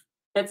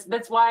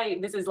that's why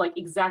this is like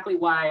exactly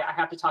why I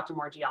have to talk to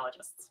more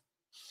geologists.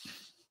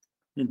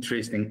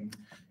 Interesting.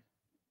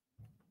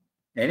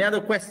 Any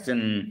other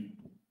question?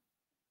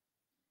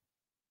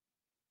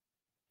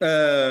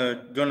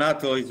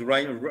 Donato is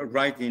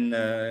right in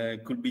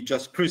could be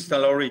just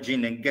crystal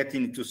origin and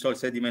getting into soil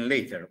sediment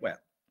later. Well,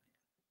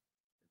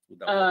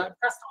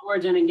 crustal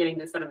origin and getting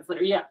to sediments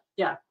later.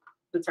 Yeah,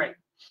 that's right.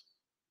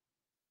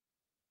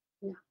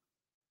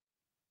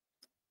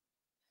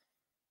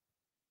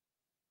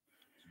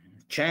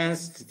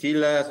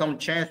 Some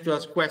chance to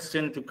ask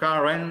question to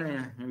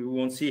Karen. We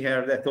won't see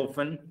her that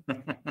often.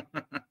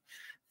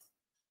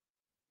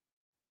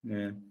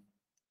 Yeah.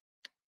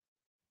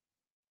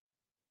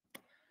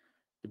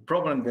 The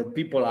problem that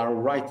people are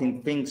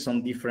writing things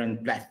on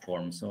different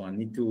platforms, so I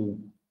need to.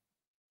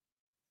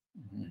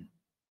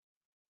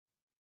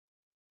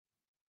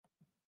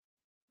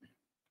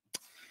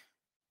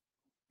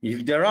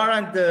 If there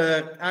aren't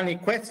any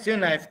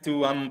question,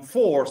 I'm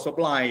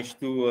obliged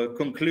to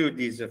conclude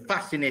this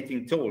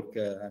fascinating talk,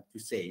 I have to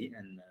say.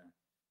 And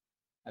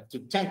I have to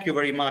thank you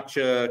very much,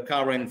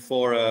 Karen,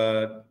 for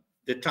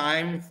the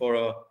time,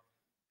 for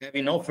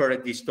having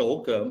offered this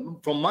talk.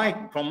 From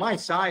my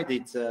side,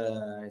 it's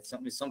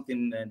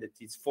something that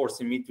is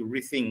forcing me to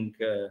rethink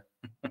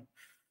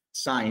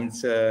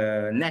science,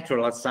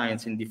 natural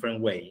science in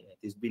different way.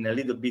 It's been a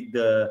little bit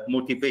the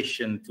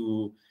motivation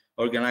to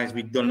organized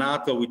with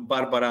Donato, with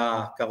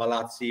Barbara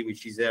Cavalazzi,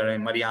 which is there,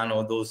 and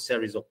Mariano, those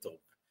series of talks.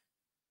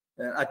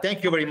 I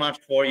thank you very much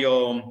for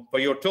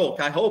your talk.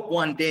 I hope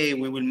one day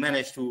we will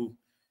manage to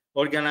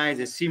organize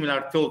a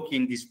similar talk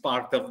in this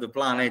part of the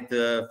planet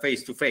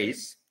face to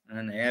face,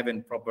 and have a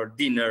proper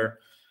dinner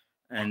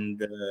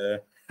and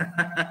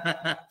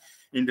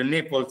in the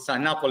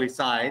Napoli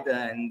side.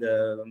 And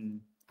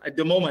at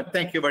the moment,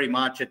 thank you very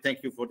much, and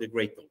thank you for the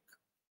great talk.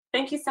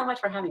 Thank you so much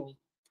for having me.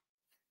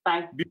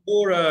 Bye.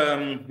 Before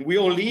we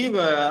all leave,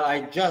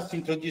 I just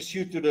introduce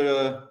you to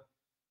the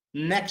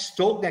next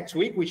talk next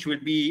week, which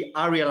will be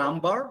Ariel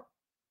Ambar.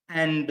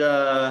 And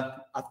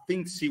I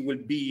think she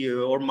will be,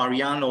 or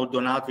Mariano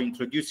Donato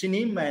introducing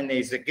him, and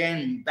is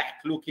again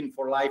back looking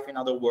for life in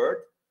other world,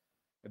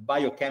 a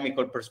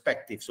biochemical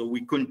perspective. So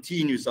we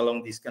continue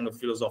along this kind of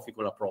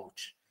philosophical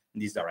approach in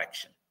this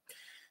direction.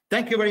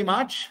 Thank you very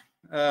much.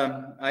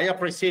 I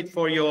appreciate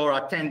for your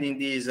attending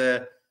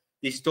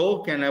this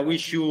talk, and I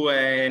wish you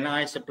a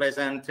nice,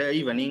 pleasant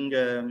evening.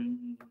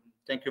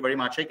 Thank you very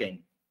much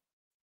again.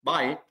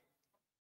 Bye.